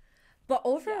 Wow. But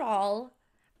overall,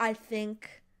 I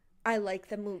think I like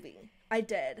the movie. I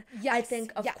did. Yes. I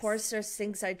think, of course, there's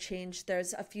things I changed.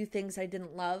 There's a few things I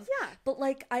didn't love. Yeah. But,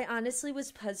 like, I honestly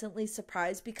was pleasantly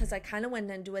surprised because I kind of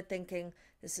went into it thinking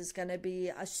this is going to be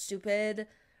a stupid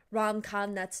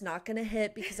rom-com that's not gonna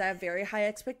hit because I have very high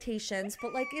expectations,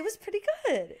 but, like, it was pretty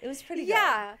good. It was pretty good.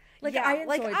 Like, I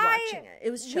enjoyed watching it.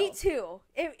 It was chill. Me too.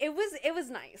 It was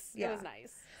nice. Yeah. It was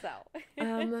nice.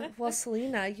 So well,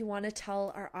 Selena, you want to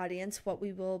tell our audience what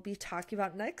we will be talking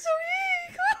about next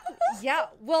week? Yeah.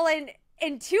 Well,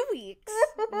 in 2 weeks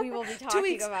we will be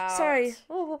talking about Sorry.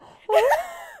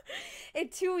 In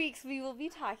 2 weeks we will be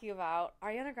talking about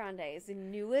Ariana Grande's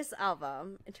newest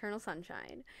album, Eternal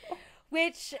Sunshine.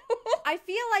 Which I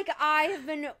feel like I have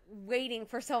been waiting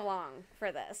for so long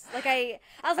for this. Like, I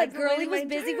was like, Girlie was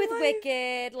busy with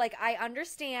Wicked. Like, I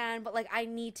understand, but, like, I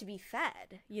need to be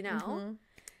fed, you know?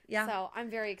 Yeah. So, I'm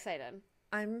very excited.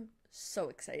 I'm so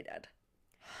excited.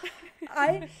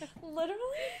 I literally,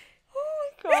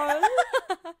 oh my God.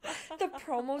 The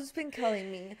promo's been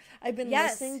killing me. I've been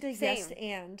listening to Yes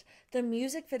And. The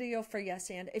music video for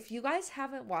Yes And. If you guys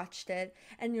haven't watched it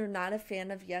and you're not a fan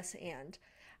of Yes And,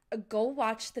 go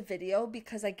watch the video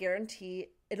because I guarantee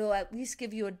it'll at least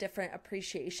give you a different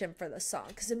appreciation for the song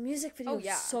because the music video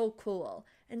is so cool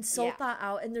and so thought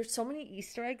out and there's so many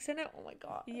Easter eggs in it. Oh my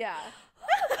God. Yeah.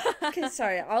 Okay,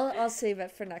 sorry. I'll save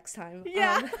it for next time.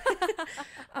 Yeah.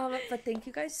 But thank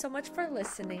you guys so much for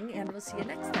listening, and we'll see you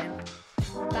next time.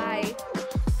 Bye.